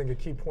they're missing a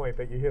key point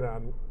that you hit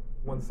on.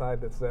 One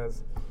side that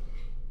says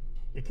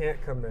you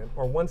can't come in,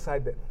 or one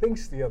side that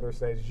thinks the other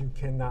says you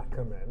cannot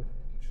come in,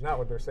 which is not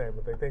what they're saying,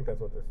 but they think that's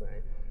what they're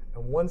saying.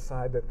 And one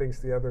side that thinks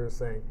the other is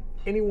saying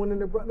anyone and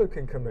their brother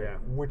can come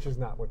in, which is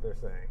not what they're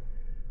saying.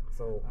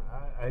 So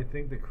I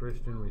think the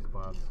Christian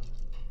response,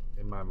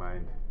 in my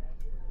mind,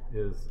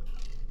 is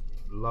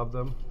love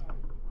them,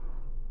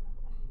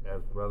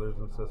 as brothers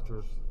and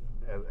sisters,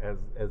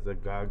 as a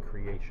God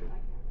creation.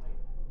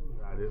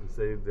 I didn't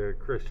say they're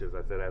Christians.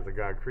 I said as a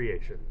God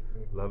creation.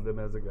 Love them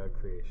as a God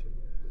creation.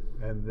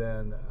 And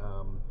then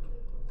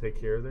take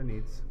care of their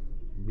needs,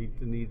 meet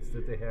the needs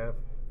that they have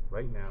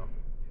right now.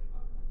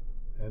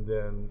 And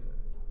then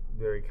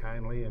very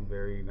kindly and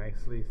very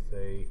nicely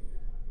say,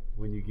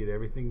 when you get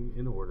everything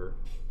in order,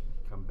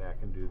 come back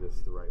and do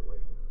this the right way.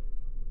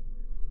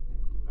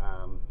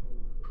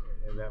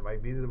 And that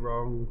might be the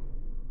wrong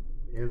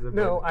answer.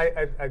 No, I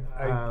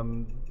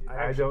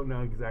don't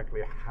know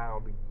exactly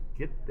how to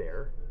get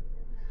there.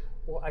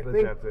 Well, I but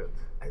think that's it.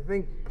 I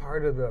think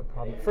part of the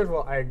problem. First of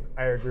all, I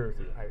agree with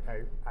you.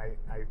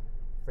 I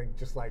think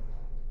just like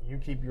you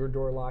keep your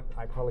door locked,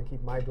 I probably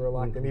keep my door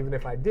locked. And even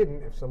if I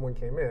didn't, if someone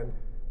came in,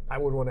 I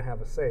would want to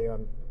have a say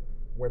on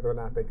whether or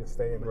not they could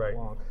stay in it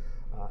long.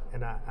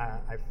 And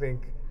I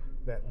think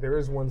that there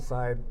is one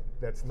side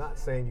that's not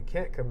saying you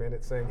can't come in.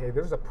 It's saying, hey,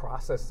 there's a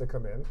process to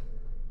come in.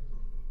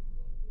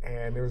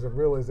 And there's a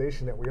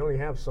realization that we only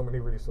have so many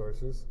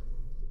resources.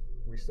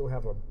 We still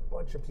have a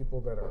bunch of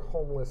people that are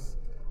homeless,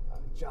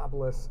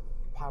 jobless,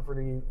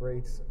 poverty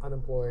rates,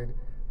 unemployed.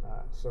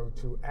 So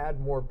to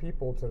add more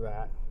people to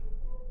that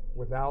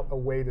without a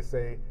way to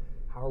say,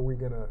 how are we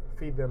going to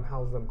feed them,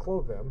 house them,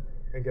 clothe them,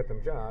 and get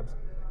them jobs?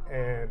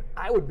 And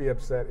I would be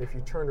upset if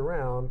you turned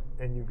around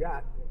and you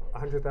got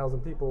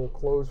 100,000 people,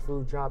 clothes,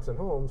 food, jobs, and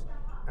homes,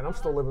 and I'm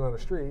still living on the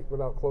street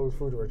without clothes,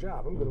 food, or a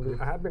job.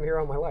 I have been here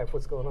all my life.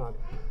 What's going on?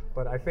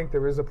 But I think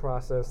there is a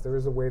process. There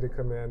is a way to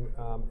come in.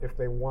 If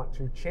they want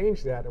to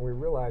change that, and we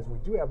realize we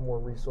do have more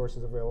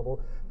resources available,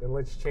 then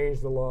let's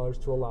change the laws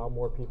to allow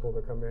more people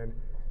to come in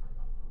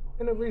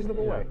a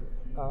reasonable way.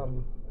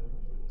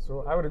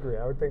 So I would agree.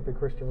 I would think the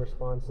Christian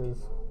response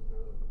is,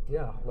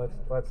 yeah,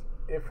 let's.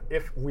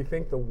 If we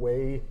think the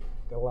way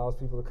that allows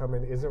people to come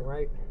in isn't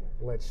right,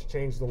 let's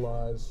change the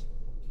laws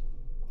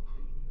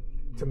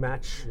to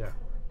match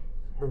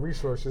the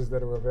resources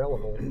that are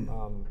available.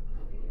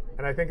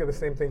 And I think of the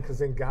same thing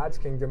because in God's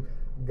kingdom,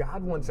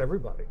 God wants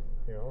everybody.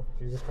 You know,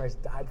 Jesus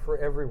Christ died for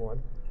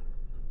everyone,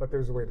 but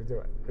there's a way to do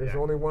it. There's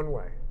only one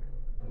way,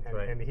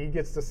 and He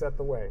gets to set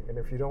the way. And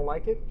if you don't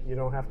like it, you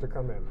don't have to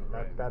come in.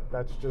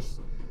 That's just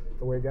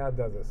the way God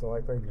does it. So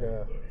I think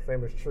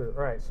same is true.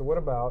 All right. So what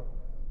about?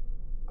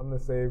 I'm going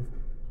to save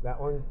that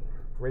one,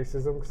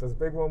 racism, because it's a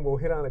big one. We'll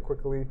hit on it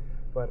quickly.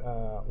 But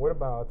what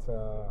about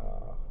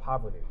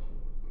poverty?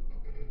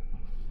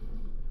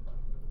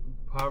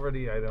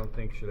 Poverty, I don't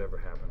think should ever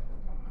happen.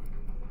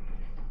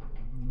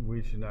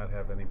 We should not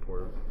have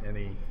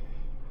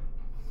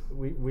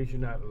we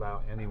should not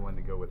allow anyone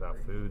to go without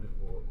food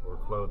or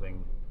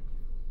clothing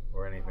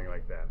or anything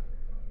like that.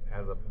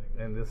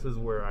 And this is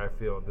where I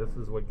feel this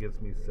is what gets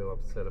me so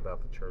upset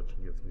about the church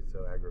and gets me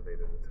so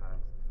aggravated at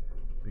times,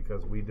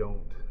 because we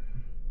don't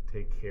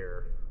take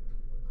care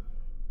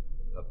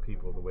of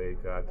people the way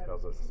God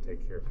tells us to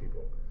take care of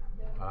people.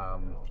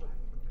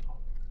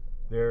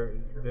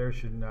 There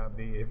should not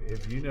be,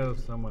 if you know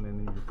someone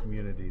in your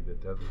community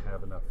that doesn't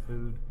have enough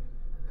food,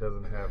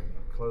 doesn't have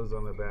clothes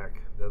on their back,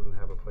 doesn't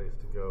have a place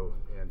to go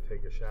and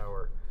take a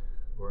shower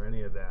or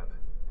any of that,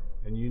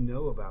 and you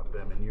know about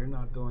them and you're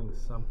not doing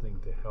something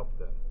to help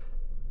them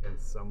in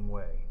some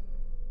way,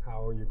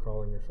 how are you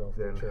calling yourself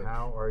the church? Then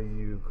how are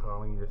you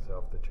calling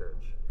yourself the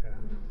church?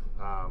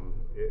 Yeah.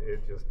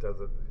 It just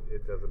doesn't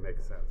make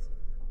sense.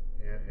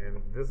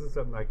 And this is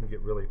something I can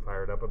get really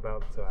fired up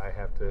about, so I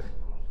have to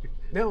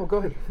No, go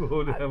ahead.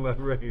 slow down my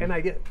rage. And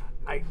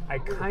I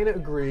kind of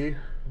agree,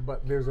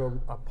 but there's a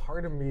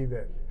part of me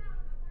that,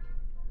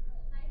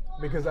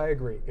 because I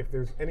agree, if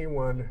there's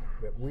anyone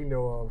that we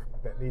know of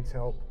that needs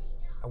help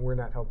and we're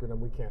not helping them,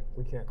 we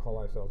can't call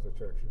ourselves a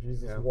church.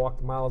 Jesus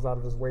walked miles out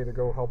of his way to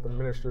go help and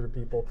minister to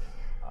people.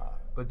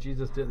 But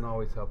Jesus didn't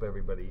always help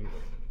everybody either.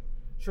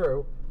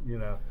 True. You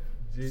know,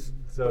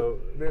 so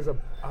there's a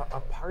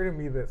part of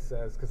me that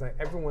says, because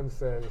everyone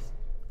says,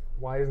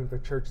 why isn't the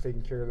church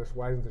taking care of this?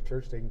 Why isn't the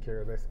church taking care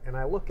of this? And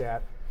I look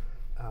at,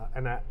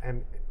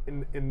 and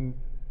in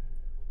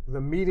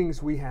the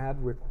meetings we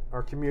had with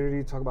our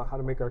community, talk about how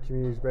to make our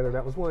communities better,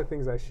 that was one of the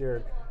things I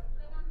shared.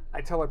 I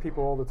tell our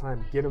people all the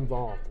time, get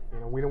involved. You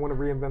know, we don't want to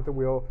reinvent the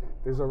wheel.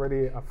 There's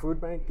already a food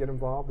bank, get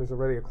involved. There's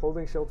already a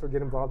clothing shelter,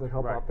 get involved and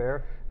help out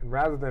there. And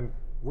rather than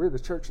we're the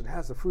church that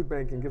has a food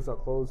bank and gives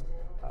out clothes,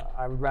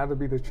 I would rather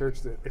be the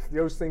church that if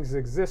those things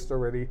exist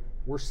already,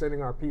 we're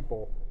sending our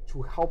people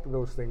to help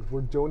those things.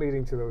 We're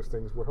donating to those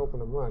things. We're helping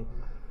them run.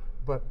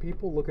 But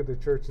people look at the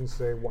church and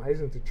say, why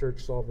isn't the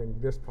church solving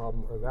this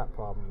problem or that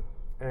problem?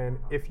 And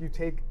if you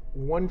take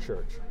one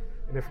church,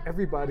 and if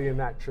everybody in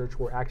that church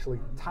were actually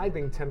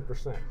tithing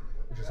 10%,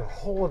 which is a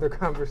whole other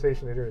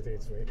conversation that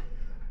irritates me,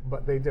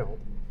 but they don't.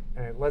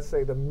 And let's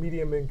say the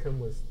median income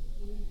was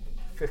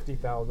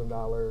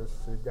 $50,000.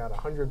 So you've got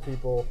 100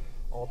 people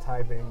all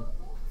tithing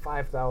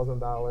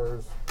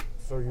 $5,000.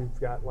 So you've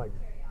got like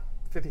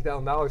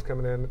 $50,000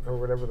 coming in, or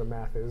whatever the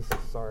math is.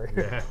 Sorry.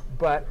 Yeah.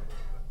 But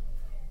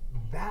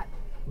that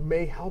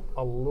may help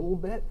a little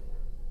bit,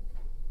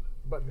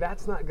 but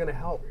that's not going to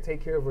help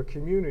take care of a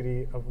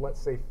community of, let's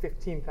say,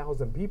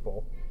 15,000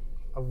 people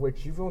of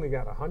which you've only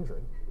got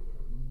 100.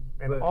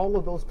 And But- all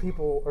of those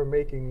people are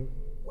making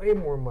way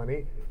more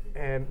money,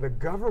 and the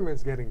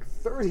government's getting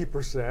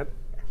 30%,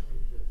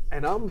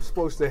 and I'm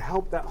supposed to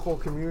help that whole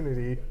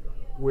community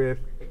with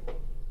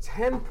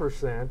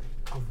 10%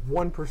 of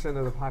 1%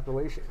 of the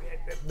population.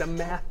 The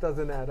math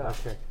doesn't add up.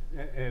 Okay.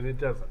 And it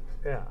doesn't.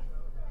 Yeah.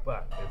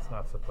 But it's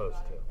not supposed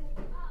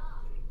to.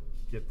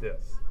 Get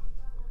this.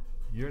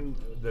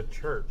 The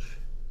church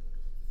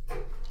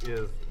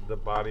is the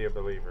body of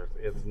believers.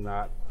 It's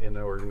not an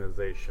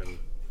organization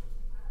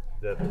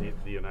that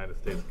the United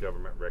States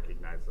government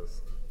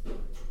recognizes.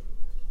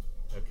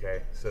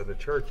 Okay, so the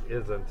church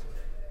isn't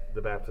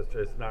the Baptist,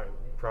 it's not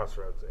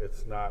Crossroads,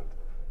 it's not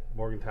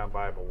Morgantown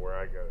Bible where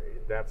I go.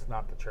 That's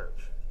not the church.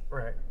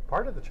 Right.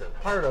 Part of the church,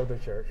 Part of the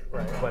church.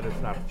 Right. but it's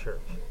not the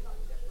church.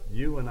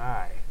 You and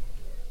I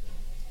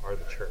are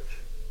the church.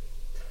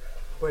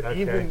 But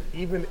Okay.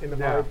 even in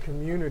Now- our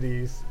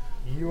communities,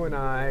 you and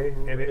I,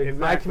 and in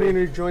my Exactly.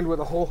 community joined with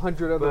a whole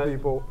 100 other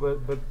people.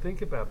 But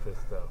think about this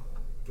though.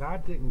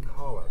 God didn't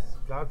call us.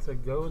 God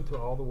said, "Go into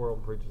all the world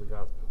and preach the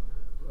gospel."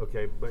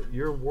 Okay, but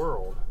your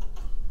world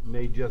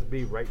may just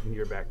be right in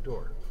your back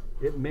door.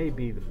 It may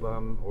be the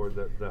bum or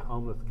the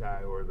homeless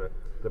guy or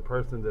the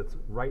person that's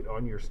right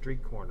on your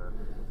street corner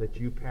that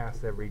you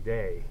pass every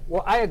day.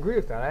 Well, I agree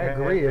with that. I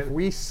And- agree. If and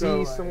we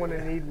so, see someone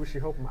in need, we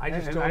should help them. I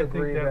just And don't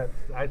agree that.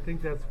 I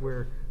think that's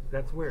where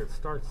it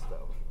starts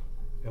though.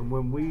 And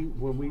when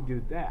we do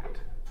that,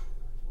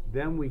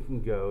 then we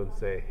can go and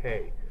say,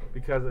 hey,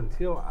 because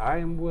until I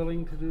am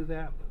willing to do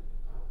that,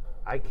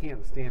 I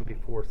can't stand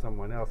before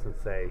someone else and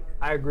say,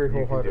 I agree you can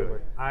do wholeheartedly.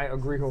 it. I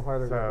agree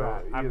wholeheartedly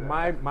So, with that. you know.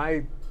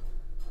 My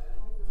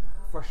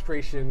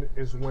frustration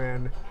is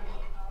when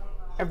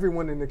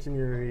everyone in the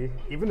community,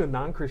 even the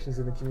non-Christians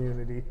in the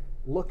community,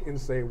 look and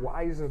say,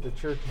 why isn't the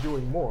church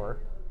doing more?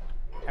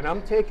 And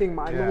I'm taking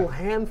my Yeah. little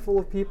handful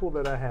of people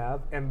that I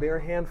have and their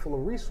handful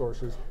of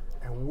resources,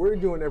 and we're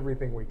doing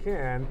everything we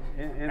can.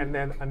 And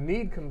then a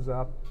need comes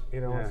up,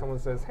 and Yeah. someone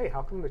says, hey,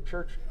 how come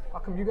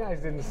you guys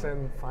didn't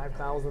send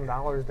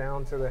 $5,000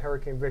 down to the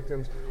hurricane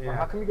victims? Or Yeah.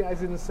 how come you guys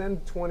didn't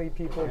send 20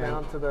 people Yeah.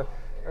 down to the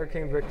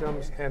hurricane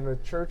victims? And the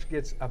church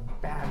gets a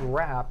bad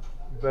rap,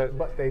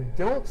 but they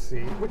don't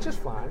see, which is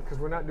fine, because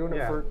we're not doing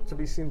Yeah. it to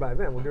be seen by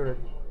them. We're doing it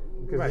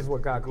because Right, this is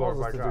what God calls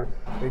us to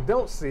glorify do. They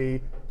don't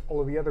see all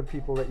of the other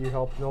people that you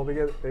help. No, they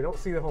don't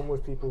see the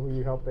homeless people who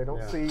you help. They don't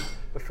Yeah. see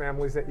the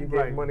families that you gave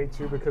Right. money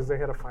to because they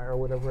had a fire or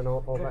whatever, and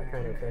all that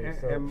kind of thing. And,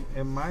 So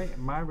and my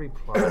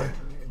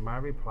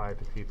reply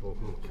to people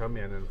who come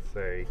in and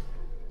say,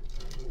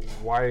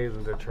 why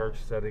isn't the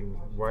church doing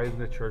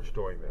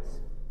this?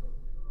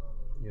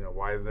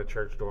 Why isn't the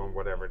church doing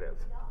whatever it is?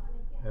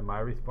 And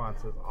my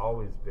response has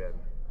always been,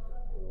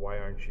 why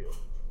aren't you?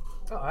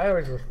 I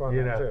always respond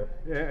to that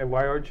too. And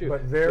why aren't you?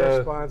 But their So-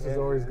 response is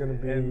always going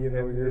to be, and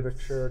you're the it's-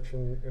 church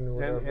and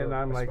whatever. and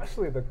I'm like-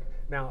 especially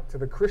now to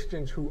the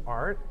Christians who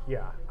aren't.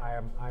 Yeah, I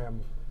am.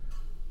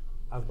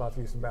 I was about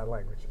to use some bad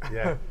language.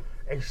 Yeah.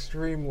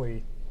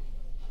 Extremely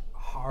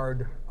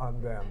hard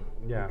on them.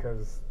 Yeah.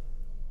 Because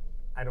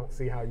I don't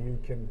see how you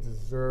can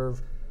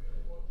deserve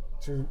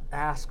to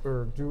ask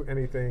or do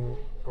anything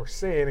or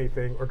say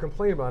anything or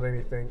complain about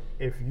anything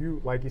if you,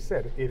 like you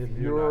said, if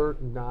you're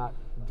not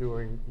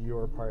doing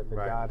your part that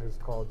Right. God has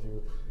called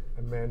you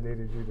and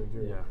mandated you to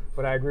do. Yeah.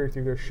 But I agree with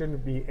you. There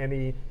shouldn't be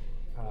any,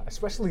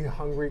 especially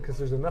hungry, because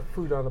there's enough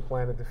food on the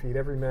planet to feed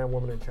every man,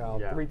 woman, and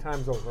child Yeah. 3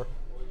 times over,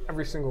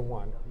 every single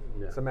one.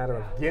 Yeah. It's a matter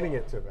of getting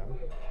it to them.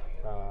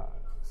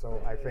 So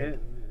I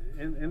think.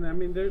 And I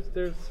mean, there's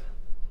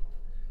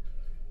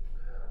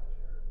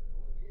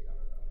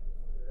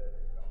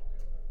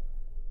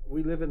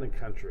we live in a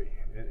country,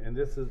 and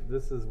this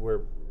is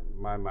where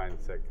my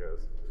mindset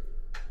goes.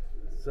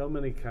 So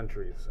many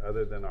countries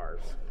other than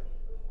ours,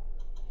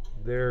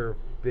 their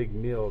big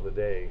meal of the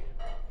day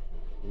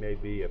may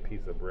be a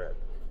piece of bread,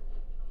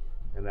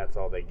 and that's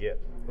all they get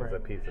is a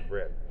Right. piece of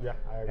bread. Yeah,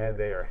 I agree. And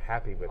they are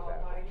happy with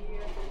that.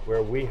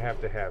 Where we have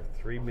to have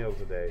 3 meals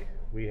a day,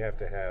 we have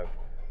to have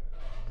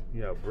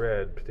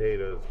bread,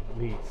 potatoes,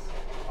 meats,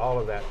 all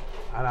of that.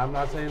 And I'm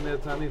not saying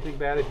that's anything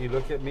bad. If you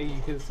look at me,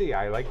 you can see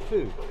I like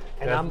food.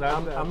 And That's I'm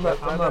not- a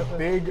that's not-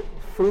 big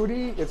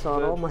foodie. It's on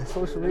But- all my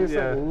social media.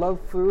 yeah. I love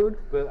food.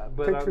 But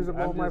Pictures of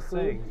all I'm my just food.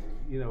 saying,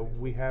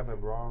 we have a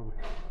wrong.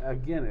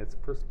 Again, it's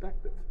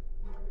perspective.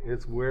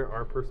 It's where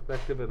our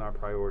perspective and our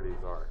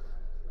priorities are.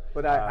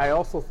 But I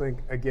also think,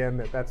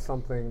 again, that's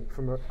something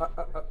from a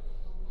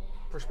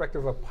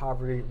perspective of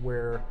poverty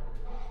where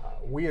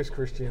we as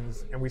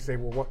Christians, and we say,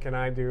 well, what can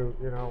I do?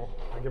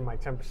 I give my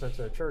 10%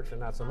 to the church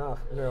and that's enough.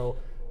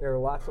 There are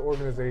lots of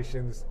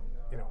organizations,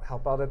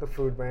 help out at the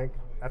food bank.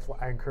 That's why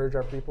I encourage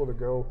our people to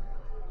go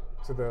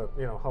to the,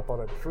 help out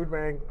at the food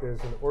bank.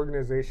 There's an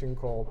organization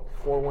called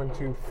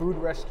 412 Food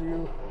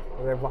Rescue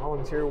that I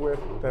volunteer with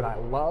that I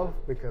love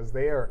because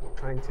they are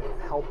trying to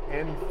help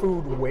end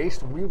food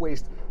waste. We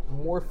waste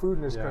more food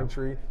in this Yeah.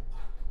 country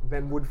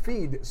than would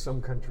feed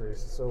some countries.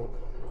 So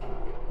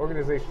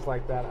organizations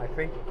like that, I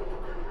think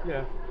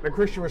Yeah. the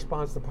Christian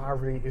response to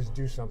poverty is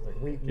do something.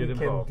 We Get can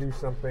involved. do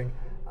something.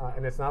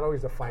 and it's not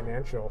always a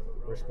financial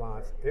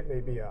response. It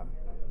may be a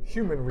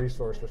human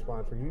resource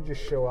response where you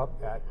just show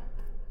up at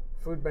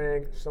food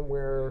bank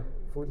somewhere,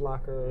 Food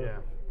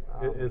Locker.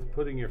 Yeah, it's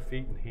putting your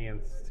feet and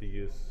hands to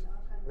use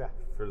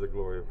for the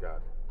glory of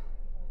God.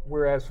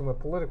 Whereas from a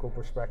political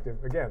perspective,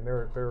 again,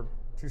 there are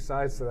two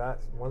sides to that.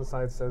 One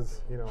side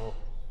says,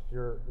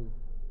 you're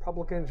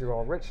Republicans, you're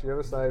all rich. The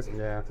other side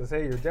says,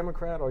 hey, you're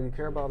Democrat, all you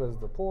care about is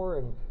the poor.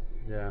 And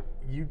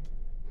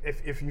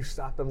if you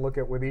stop and look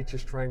at what each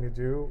is trying to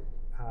do,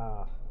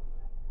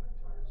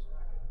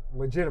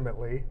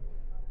 legitimately,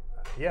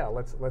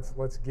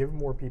 let's give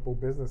more people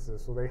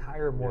businesses so they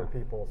hire more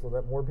people so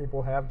that more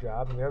people have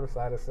jobs. And the other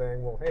side is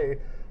saying, well, hey,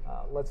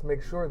 let's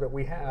make sure that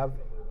we have,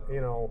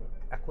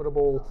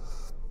 equitable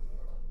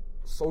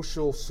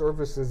social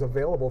services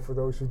available for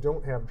those who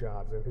don't have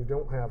jobs and who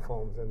don't have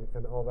homes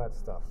and all that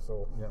stuff.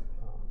 So,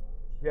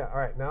 all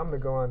right, now I'm going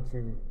to go on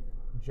to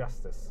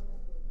justice,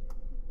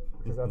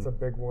 because that's a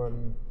big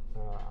one.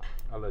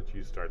 I'll let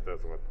you start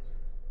this one.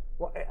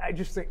 Well, I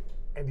just think,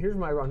 and here's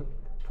my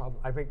problem.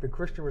 I think the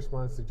Christian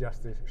response to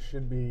justice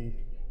should be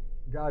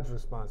God's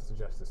response to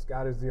justice.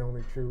 God is the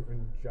only true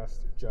and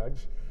just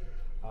judge.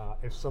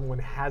 If someone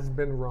has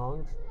been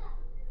wronged,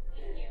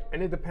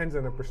 and it depends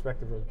on the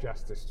perspective of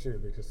justice too,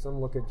 because some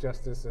look at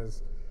justice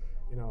as,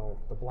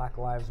 the Black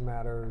Lives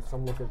Matter.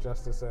 Some look at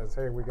justice as,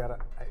 hey,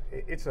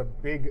 it's a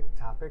big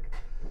topic,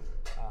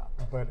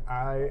 but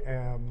I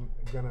am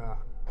gonna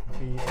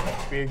be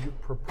a big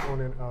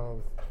proponent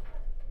of,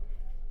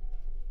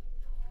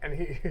 and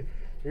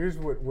here's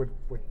what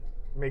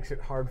makes it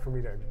hard for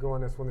me to go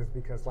on this one is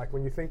because, like,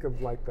 when you think of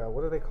what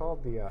are they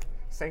called, the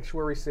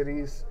sanctuary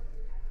cities,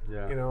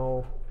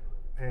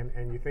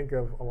 and you think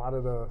of a lot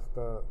of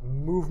the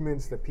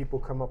movements that people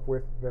come up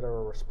with that are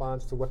a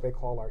response to what they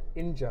call our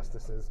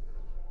injustices,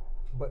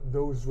 but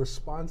those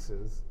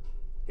responses,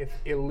 if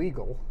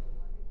illegal,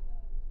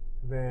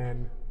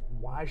 then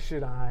why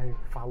should I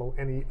follow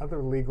any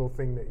other legal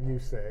thing that you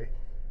say?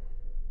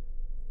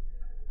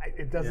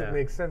 It doesn't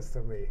make sense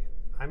to me.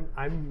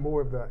 I'm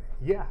more of the,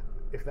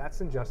 if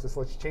that's injustice,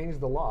 let's change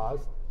the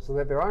laws so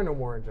that there are no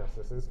more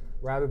injustices,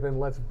 rather than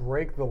let's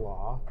break the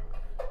law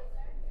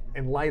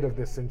in light of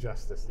this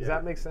injustice. Does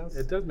that make sense?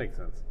 It does make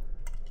sense.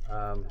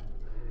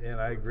 And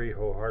I agree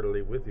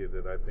wholeheartedly with you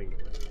that I think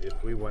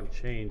if we want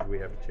change, we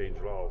have to change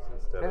laws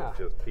instead of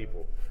just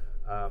people.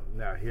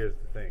 Now, here's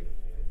the thing.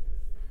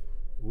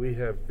 We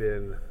have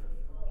been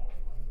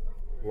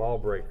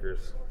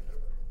lawbreakers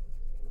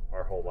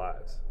our whole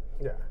lives.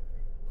 Yeah.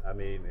 I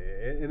mean,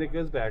 and it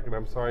goes back, and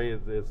I'm sorry,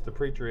 it's the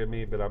preacher in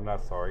me, but I'm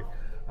not sorry.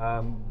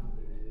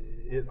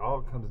 It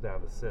all comes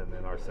down to sin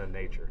and our sin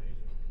nature.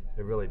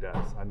 It really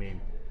does. I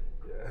mean,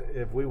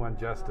 if we want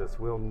justice,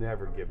 we'll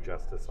never give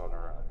justice on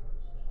our own.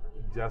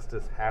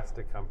 Justice has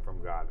to come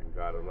from God and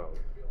God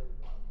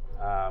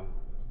alone.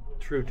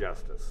 True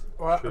justice.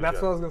 Well,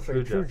 that's what I was going to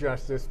say. True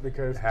justice,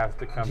 because it has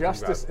to come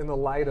justice from God. In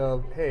the light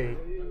of, hey,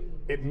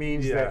 it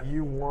means that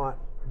you want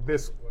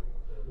this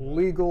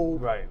legal,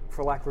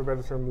 for lack of a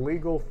better term,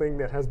 legal thing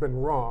that has been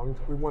wronged.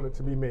 We want it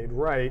to be made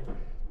right.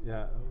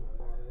 Yeah.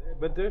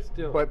 But there's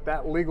still... But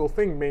that legal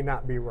thing may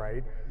not be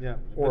right. Yeah.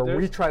 Or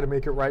we try to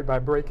make it right by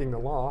breaking the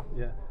law.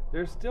 Yeah.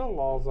 There's still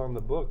laws on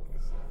the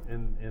books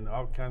in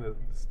all kind of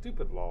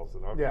stupid laws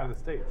in all kind of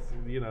states.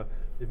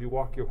 If you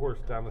walk your horse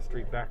down the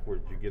street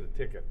backwards, you get a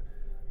ticket.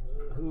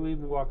 Who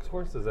even walks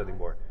horses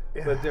anymore?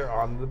 Yeah. But they're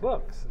on the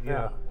books. You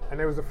know? And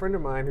there was a friend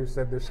of mine who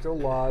said there's still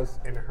laws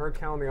in her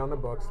county on the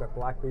books that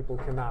black people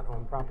cannot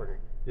own property.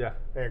 Yeah.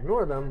 They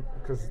ignore them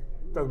because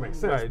it doesn't make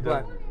sense. Right,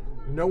 but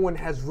no one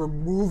has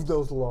removed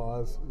those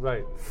laws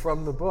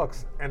from the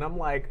books. And I'm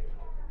like,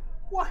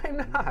 why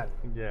not?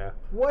 Yeah.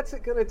 What's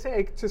it going to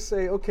take to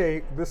say,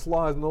 okay, this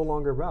law is no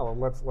longer valid.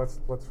 Let's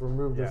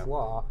remove this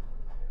law.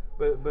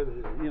 But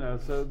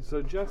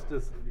so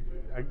justice,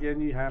 again,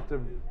 you have to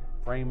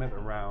frame it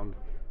around,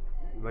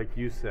 like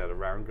you said,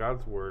 around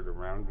God's word,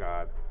 around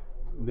God,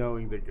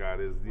 knowing that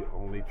God is the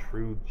only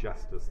true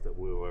justice that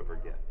we'll ever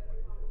get.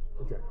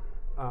 Okay.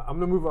 I'm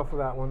going to move off of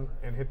that one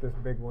and hit this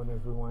big one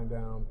as we wind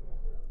down.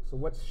 So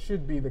what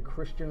should be the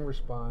Christian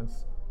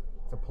response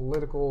to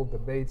political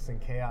debates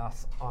and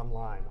chaos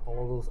online,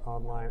 all of those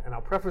online? And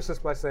I'll preface this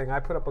by saying I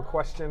put up a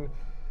question, and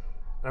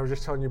I was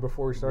just telling you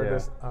before we started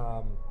this,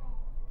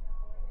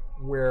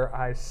 where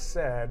I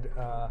said,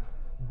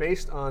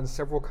 based on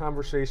several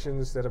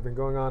conversations that have been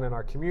going on in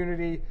our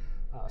community,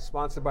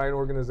 sponsored by an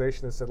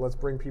organization that said, let's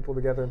bring people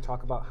together and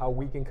talk about how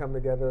we can come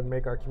together and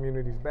make our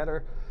communities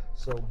better.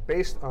 So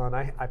based on,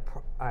 I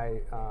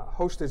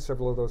hosted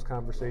several of those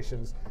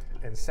conversations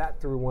and sat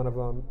through one of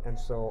them, and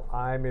so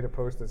I made a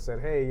post that said,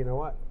 hey, you know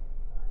what?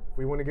 If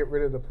we want to get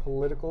rid of the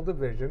political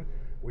division,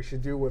 we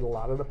should do what a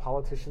lot of the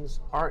politicians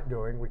aren't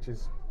doing, which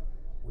is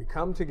we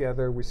come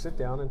together, we sit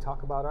down and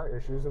talk about our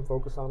issues and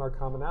focus on our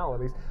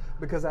commonalities,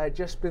 because I had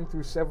just been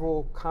through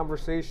several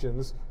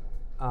conversations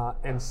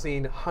and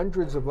seen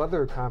hundreds of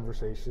other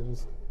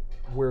conversations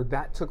where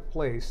that took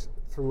place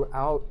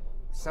throughout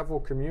several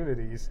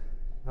communities.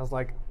 And I was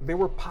like, there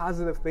were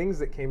positive things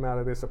that came out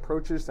of this,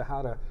 approaches to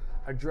how to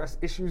address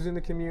issues in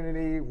the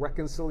community,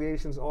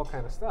 reconciliations, all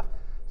kind of stuff.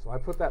 So I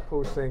put that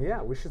post saying,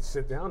 yeah, we should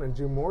sit down and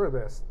do more of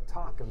this,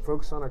 talk and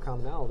focus on our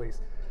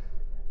commonalities.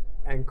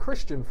 And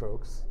Christian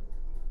folks,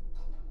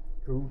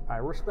 who I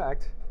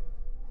respect,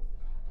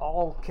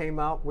 all came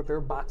out with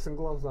their boxing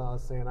gloves on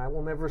saying, I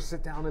will never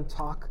sit down and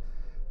talk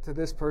to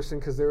this person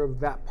because they're of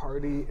that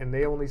party and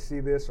they only see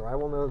this, or I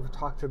will never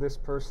talk to this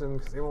person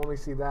because they only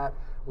see that.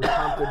 We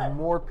prompted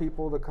more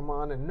people to come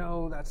on and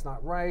no, that's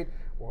not right.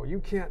 Well, you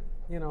can't,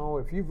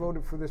 if you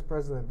voted for this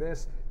president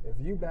this, if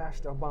you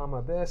bashed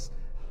Obama this,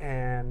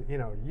 and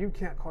you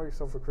can't call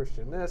yourself a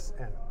Christian this,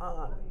 and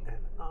on and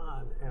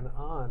on and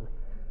on.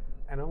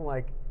 And I'm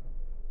like,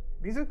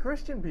 these are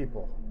Christian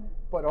people.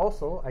 But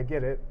also, I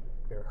get it,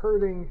 they're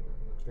hurting,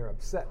 they're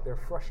upset, they're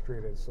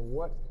frustrated. So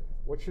what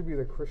should be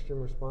the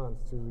Christian response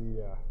to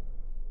the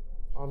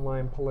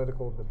online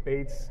political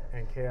debates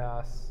and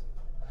chaos?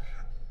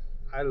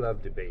 I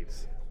love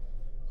debates.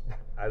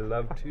 I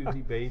love to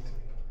debate.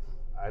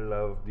 I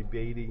love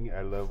debating.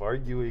 I love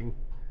arguing.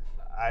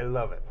 I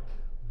love it.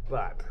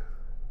 But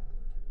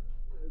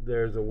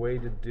there's a way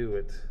to do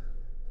it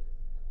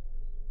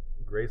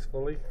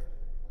gracefully.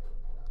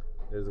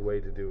 There's a way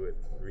to do it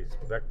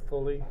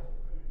respectfully.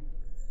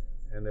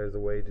 And there's a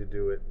way to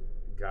do it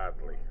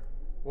godly.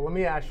 Well, let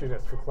me ask you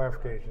this for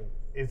clarification.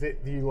 Do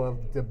you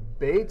love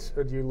debates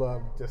or do you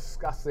love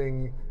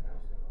discussing?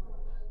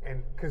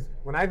 And because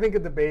when I think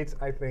of debates,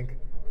 I think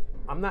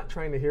I'm not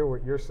trying to hear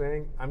what you're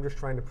saying. I'm just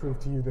trying to prove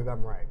to you that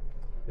I'm right.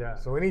 Yeah.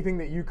 So anything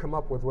that you come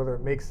up with, whether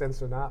it makes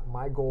sense or not,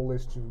 my goal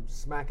is to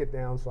smack it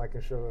down so I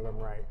can show that I'm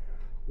right.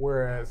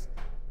 Whereas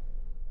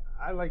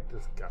I like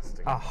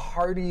disgusting. A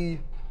hearty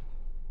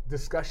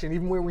discussion,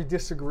 even where we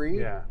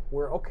disagree,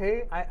 where,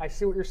 okay, I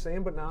see what you're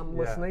saying, but now I'm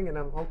listening and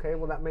I'm, okay,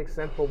 well, that makes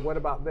sense, but what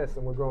about this?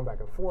 And we're going back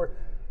and forth.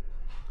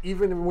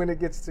 Even when it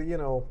gets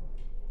to,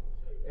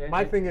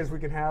 my thing is we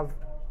can have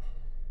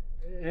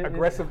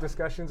aggressive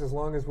discussions as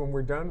long as when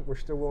we're done, we're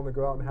still willing to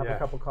go out and have a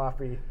cup of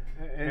coffee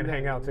and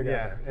hang out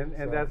together. Yeah,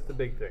 and that's the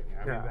big thing.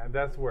 I mean,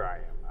 that's where I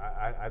am.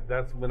 I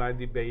that's when I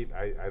debate.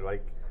 I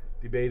like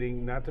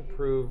debating, not to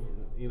prove,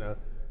 to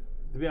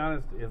be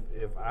honest,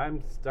 if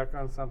I'm stuck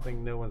on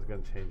something, no one's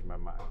going to change my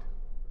mind.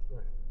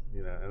 Right.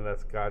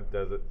 Unless God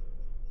does it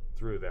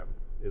through them.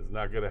 It's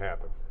not going to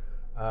happen.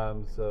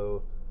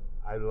 So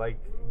I like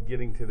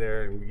getting to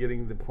there and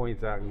getting the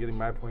points out and getting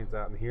my points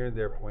out and hearing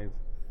their points.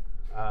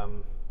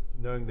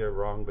 Knowing they're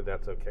wrong, but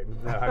that's okay.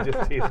 No, I'm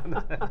just teasing.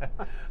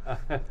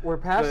 We're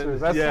pastors.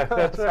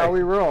 That's how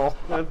we roll.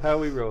 That's how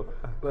we roll.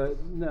 But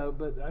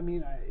I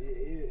mean,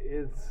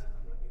 it's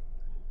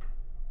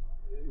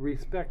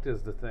respect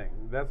is the thing.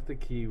 That's the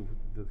key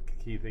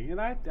thing. And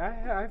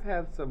I've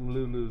had some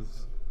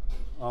Lulus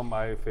on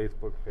my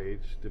Facebook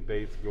page,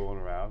 debates going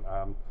around,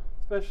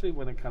 especially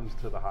when it comes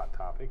to the hot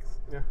topics.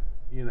 Yeah.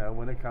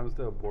 When it comes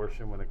to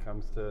abortion, when it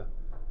comes to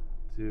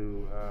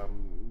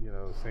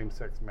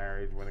same-sex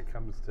marriage, when it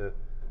comes to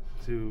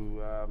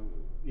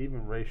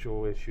even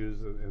racial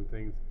issues and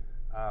things,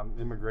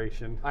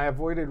 immigration. I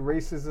avoided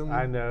racism.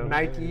 I know.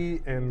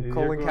 Nike and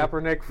Colin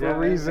Kaepernick for a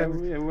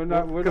reason. And we're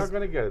not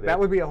going to go there. That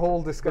would be a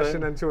whole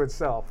discussion unto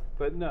itself.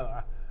 But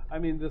no, I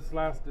mean the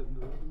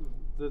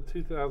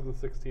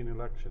 2016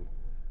 election.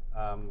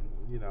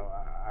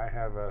 I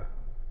have a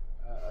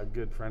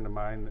good friend of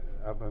mine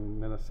up in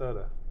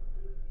Minnesota.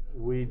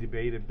 We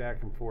debated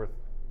back and forth.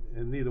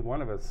 And neither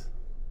one of us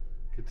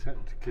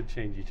could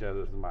change each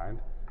other's mind.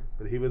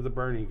 But he was a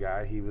Bernie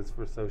guy. He was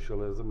for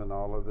socialism and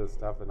all of this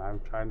stuff. And I'm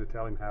trying to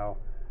tell him how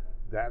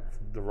that's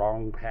the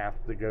wrong path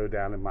to go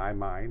down in my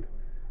mind.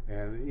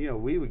 And,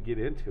 we would get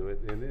into it.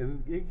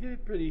 And it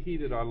get pretty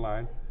heated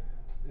online.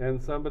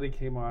 And somebody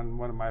came on,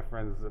 one of my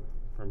friends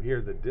from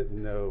here that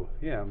didn't know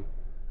him,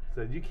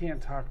 said, you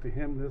can't talk to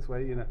him this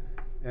way,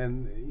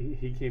 And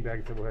he came back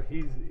and said, well,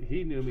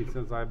 he knew me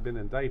since I've been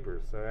in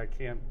diapers. So I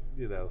can't,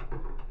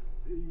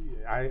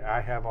 I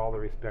have all the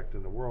respect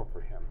in the world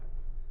for him,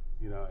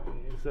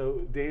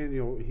 So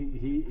Daniel,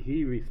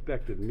 he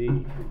respected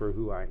me for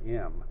who I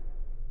am,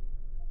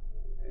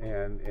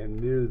 and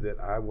knew that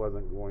I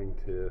wasn't going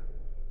to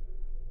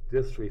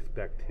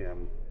disrespect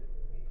him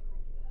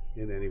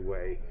in any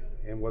way,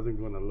 and wasn't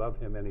going to love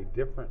him any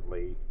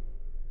differently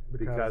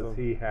because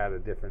he had a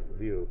different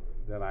view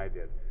than I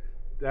did.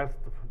 That's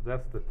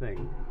the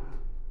thing.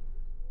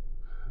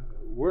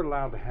 We're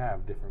allowed to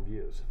have different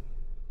views.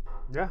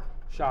 Yeah.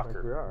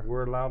 Shocker. We are.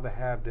 We're allowed to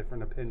have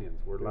different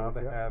opinions. We're allowed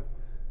to have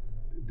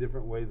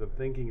different ways of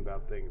thinking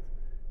about things.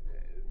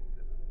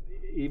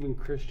 Even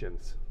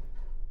Christians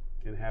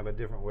can have a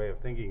different way of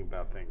thinking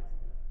about things.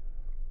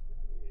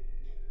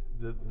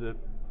 The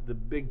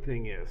big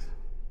thing is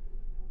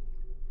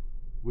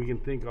we can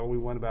think all we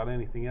want about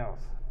anything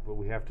else, but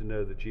we have to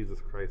know that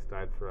Jesus Christ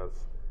died for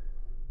us,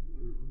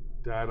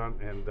 died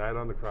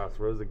on the cross,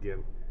 rose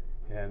again,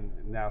 and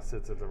now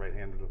sits at the right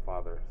hand of the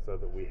Father so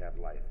that we have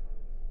life.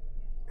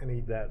 And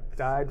he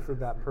died for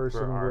that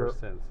person for our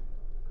sins.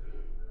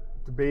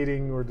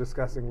 Debating or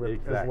discussing with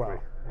as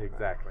well.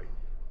 Exactly.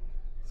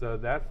 So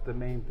that's the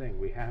main thing.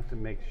 We have to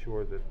make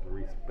sure that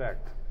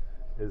respect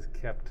is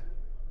kept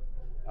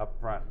up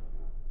front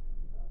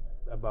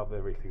above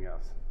everything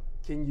else.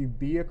 Can you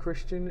be a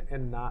Christian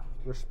and not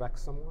respect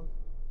someone?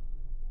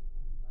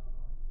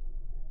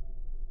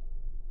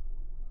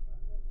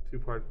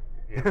 Two-part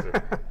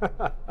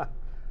answer.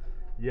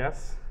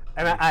 Yes.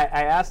 And I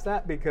asked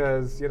that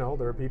because, there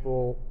are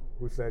people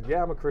who said,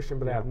 yeah, I'm a Christian,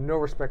 but I have no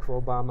respect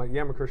for Obama.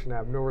 Yeah, I'm a Christian, I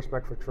have no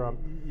respect for Trump.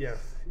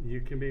 Yes,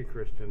 you can be a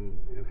Christian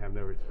and have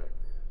no respect.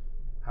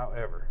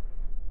 However,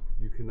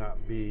 you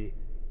cannot be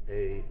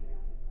a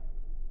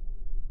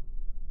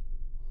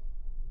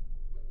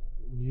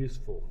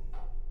useful,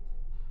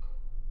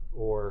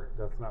 or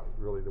that's not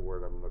really the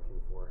word I'm looking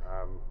for.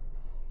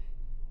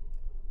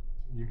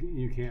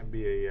 You can't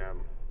be a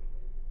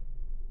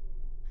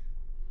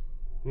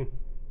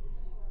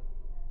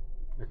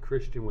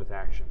Christian with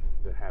action,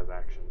 that has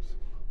actions.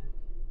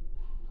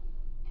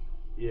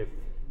 If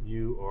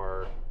you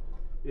are,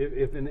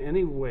 if in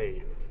any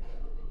way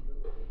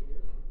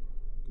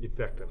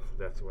effective,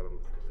 that's what I'm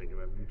thinking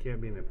of. You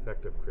can't be an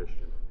effective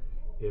Christian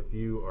if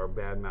you are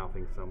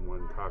bad-mouthing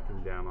someone,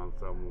 talking down on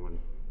someone,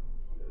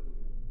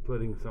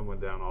 putting someone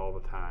down all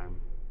the time.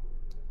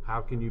 How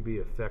can you be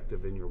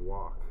effective in your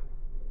walk?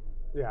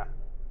 Yeah.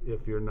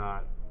 If you're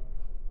not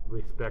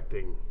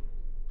respecting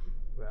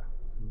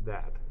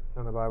that.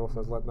 And the Bible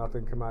says, let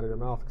nothing come out of your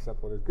mouth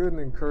except what is good and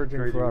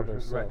encouraging for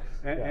others. Right.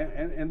 So,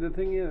 and the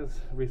thing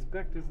is,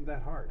 respect isn't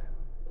that hard.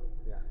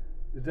 Yeah.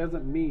 It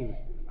doesn't mean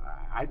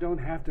I don't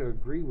have to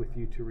agree with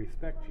you to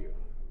respect you.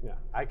 Yeah.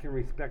 I can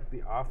respect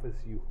the office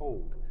you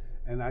hold.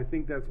 And I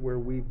think that's where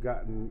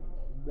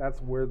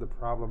that's where the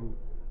problem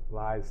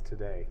lies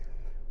today.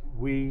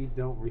 We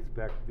don't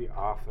respect the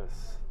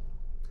office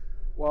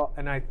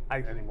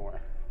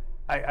anymore.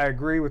 I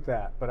agree with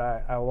that, but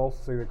I will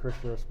also say the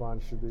Christian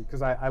response should be,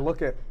 because I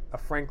look at a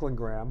Franklin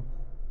Graham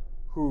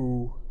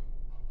who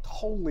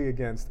totally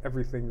against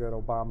everything that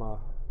Obama,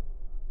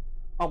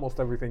 almost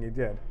everything he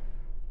did,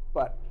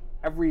 but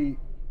every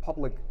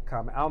public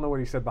comment, I don't know what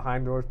he said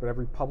behind doors, but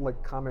every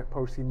public comment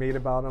post he made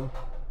about him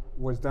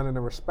was done in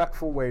a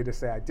respectful way to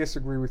say, I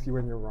disagree with you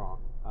and you're wrong.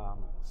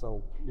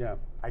 So yeah,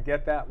 I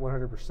get that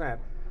 100%.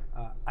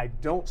 I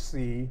don't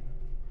see.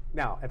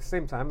 Now, at the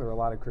same time, there are a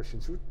lot of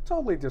Christians who are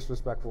totally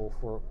disrespectful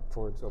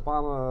towards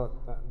Obama.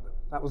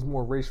 That was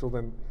more racial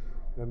than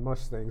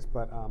most things,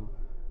 but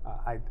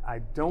I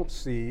don't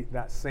see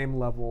that same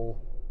level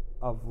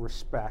of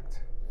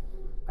respect.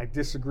 I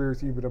disagree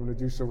with you, but I'm going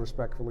to do so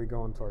respectfully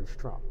going towards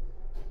Trump.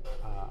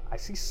 I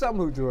see some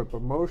who do it,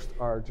 but most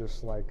are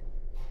just like,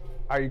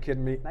 are you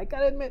kidding me? I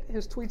gotta admit,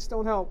 his tweets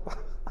don't help.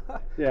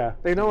 Yeah,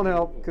 they don't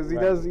help because he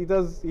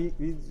does,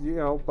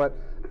 but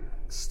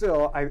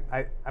still, I'm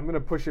going to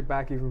push it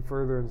back even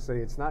further and say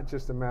it's not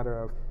just a matter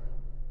of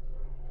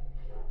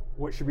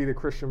what should be the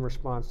Christian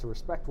response to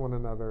respect one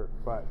another,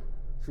 but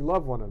to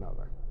love one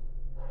another.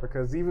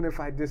 Because even if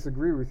I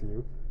disagree with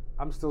you,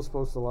 I'm still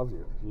supposed to love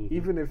you. Mm-hmm.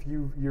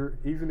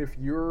 Even if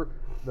you're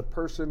the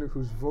person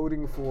who's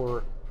voting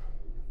for,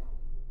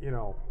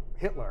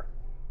 Hitler,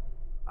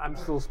 I'm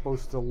still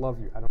supposed to love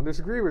you. I don't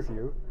disagree with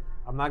you.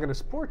 I'm not going to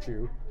support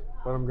you,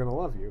 but I'm going to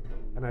love you.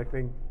 And I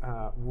think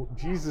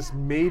Jesus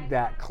made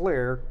that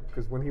clear,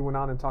 because when he went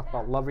on and talked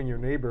about loving your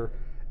neighbor,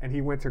 and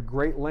he went to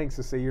great lengths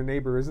to say your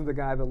neighbor isn't the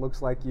guy that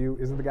looks like you,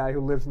 isn't the guy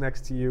who lives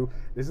next to you,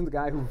 isn't the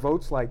guy who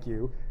votes like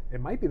you. It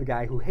might be the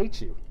guy who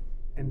hates you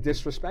and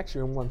disrespects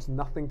you and wants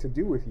nothing to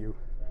do with you.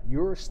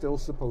 You're still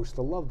supposed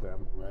to love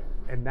them. Right.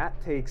 And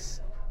that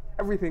takes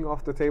everything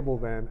off the table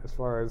then, as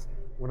far as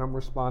when I'm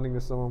responding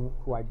to someone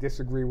who I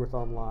disagree with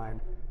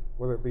online,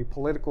 whether it be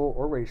political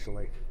or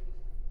racially.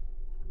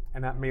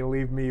 And that may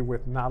leave me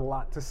with not a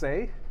lot to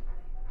say,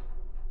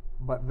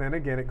 but then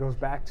again, it goes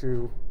back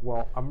to,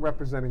 well, I'm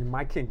representing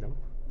my kingdom.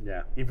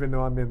 Yeah. Even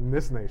though I'm in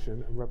this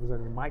nation, I'm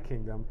representing my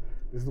kingdom.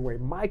 This is the way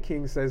my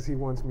king says he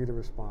wants me to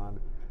respond.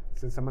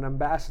 Since I'm an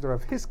ambassador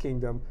of his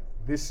kingdom,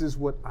 this is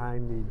what I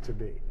need to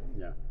be.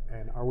 Yeah.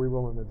 And are we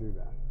willing to do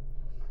that?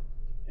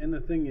 And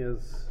the thing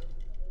is,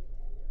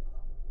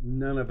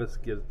 none of us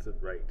gets it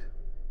right.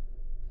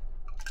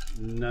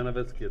 None of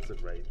us gets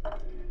it right.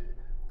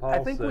 Paul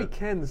I think said, we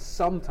can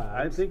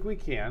sometimes. I think we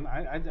can.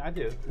 I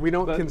do. We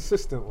don't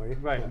consistently.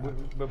 Right. Yeah.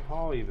 But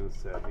Paul even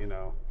said,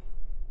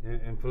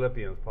 in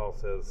Philippians, Paul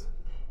says,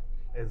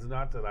 it's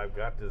not that I've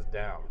got this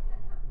down,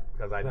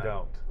 because I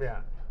don't. Yeah.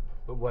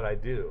 But what I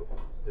do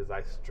is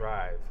I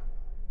strive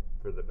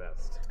for the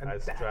best. And I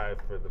strive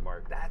for the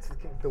mark. That's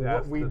the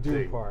That's what we the do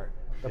thing. part.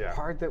 The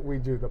part that we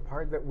do, the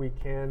part that we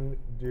can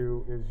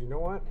do is, you know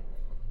what?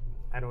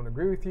 I don't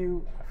agree with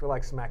you. I feel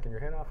like smacking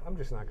your head off. I'm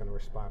just not going to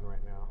respond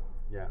right now.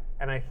 Yeah.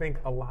 And I think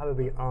a lot of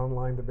the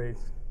online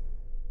debates,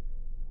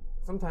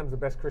 sometimes the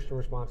best Christian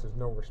response is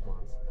no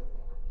response.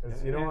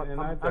 It's, you know what?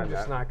 I'm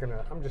just not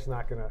gonna.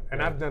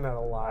 And I've done that a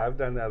lot. I've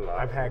done that a lot.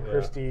 I've had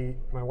Christy,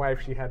 my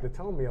wife. She had to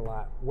tell me a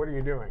lot. What are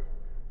you doing?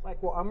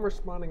 Like, well, I'm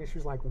responding, and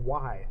she's like,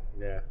 why?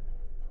 Yeah.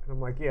 And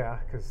I'm like, yeah,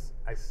 because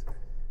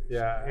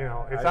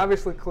Yeah. it's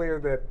obviously clear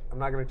that I'm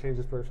not going to change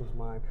this person's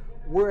mind.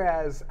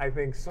 Whereas I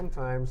think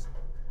sometimes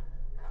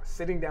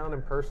sitting down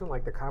in person,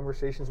 like the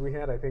conversations we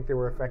had, I think they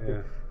were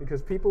effective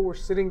because people were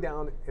sitting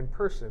down in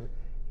person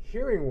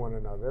hearing one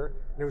another.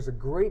 And there was a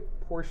great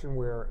portion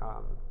where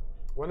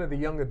one of the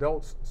young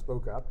adults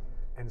spoke up,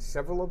 and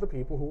several of the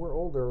people who were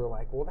older were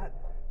like, well, that,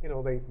 you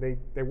know,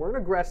 they weren't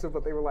aggressive,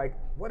 but they were like,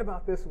 what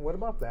about this and what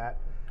about that?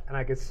 And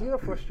I could see the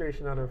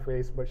frustration on her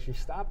face, but she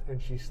stopped and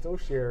she still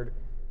shared,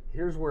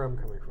 here's where I'm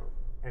coming from,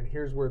 and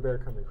here's where they're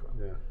coming from.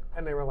 Yeah.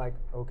 And they were like,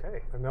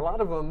 okay. And a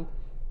lot of them,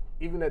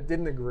 even that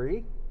didn't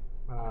agree,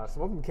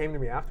 some of them came to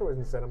me afterwards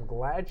and said, I'm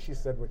glad she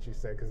said what she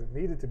said because it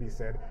needed to be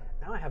said.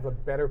 Now I have a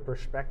better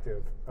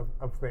perspective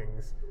of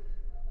things.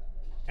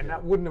 And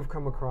that wouldn't have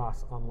come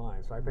across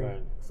online. So I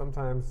think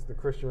sometimes the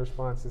Christian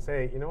response is,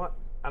 hey, you know what?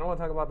 I don't want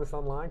to talk about this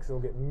online because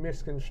it'll get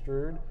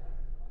misconstrued.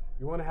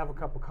 You want to have a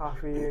cup of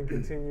coffee and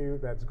continue,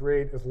 that's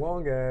great, as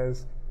long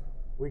as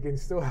we can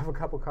still have a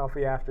cup of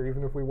coffee after,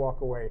 even if we walk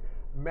away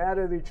mad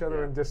at each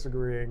other and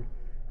disagreeing.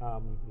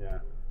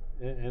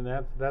 And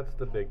that's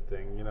the big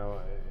thing, you know.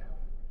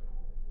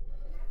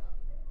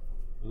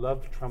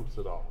 Love trumps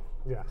it all.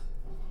 Yeah.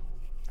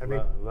 I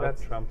think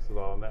love trumps it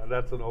all. And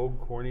that's an old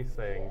corny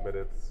saying, but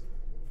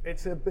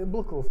it's a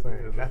biblical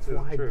thing. That's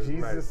why true,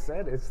 Jesus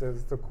said it's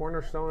the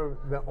cornerstone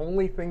of the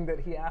only thing that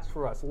he asked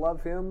for us.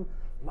 Love him,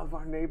 love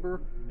our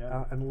neighbor,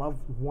 and love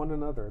one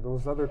another.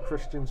 Those other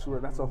Christians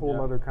that's a whole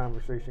other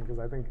conversation, because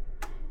I think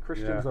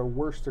Christians are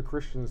worse to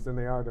Christians than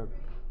they are to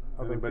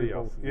other anybody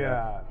people.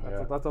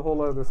 else. That's a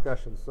whole other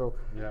discussion. So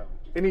yeah.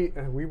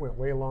 We went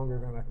way longer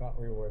than I thought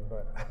we would,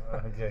 but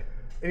Okay.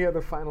 Any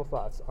other final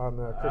thoughts on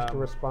the Christian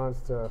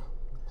response to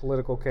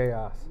political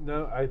chaos?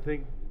 No, I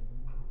think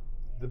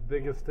the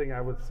biggest thing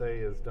I would say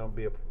is don't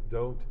be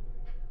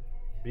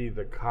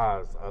the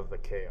cause of the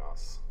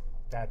chaos.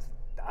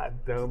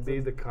 Don't be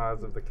the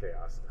cause of the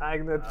chaos.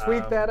 I'm gonna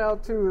tweet that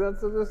out too.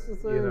 That's the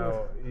thing. You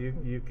know,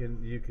 you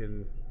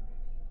can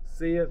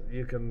see it,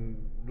 you can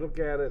look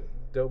at it.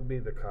 Don't be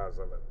the cause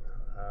of it.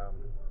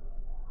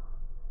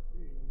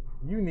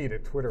 You need a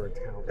Twitter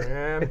account,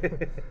 man.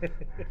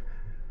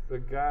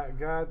 But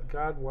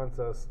God wants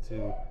us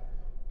to.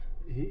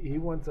 He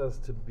wants us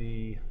to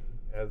be,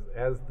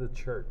 as the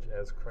church,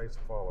 as Christ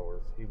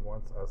followers. He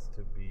wants us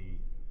to be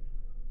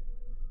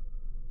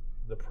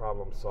the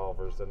problem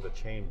solvers and the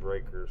chain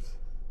breakers,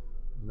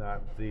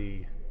 not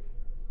the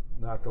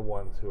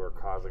ones who are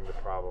causing the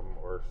problem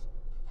or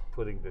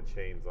putting the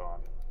chains on.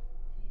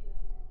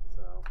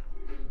 So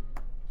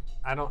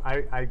I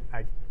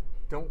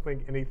don't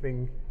think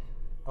anything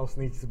else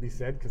needs to be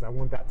said, because I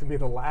want that to be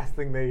the last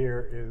thing they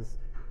hear is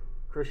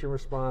Christian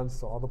response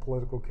to all the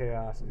political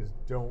chaos is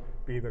don't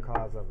be the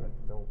cause of it.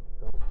 Don't.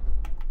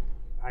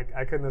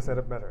 I couldn't have said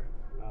it better.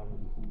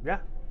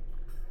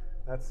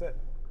 That's it.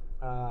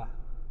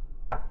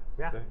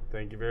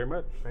 Thank you very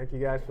much. Thank you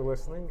guys for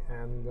listening,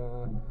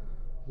 and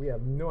we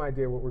have no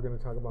idea what we're going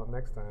to talk about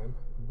next time,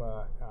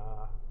 but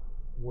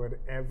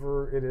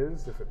whatever it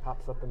is, if it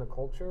pops up in the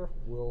culture,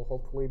 we'll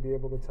hopefully be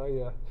able to tell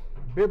you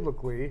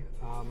biblically,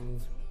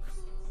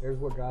 here's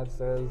what God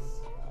says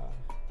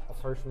a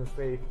person of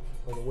faith,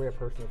 or the way a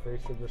person of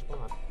faith should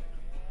respond.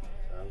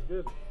 Sounds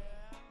good.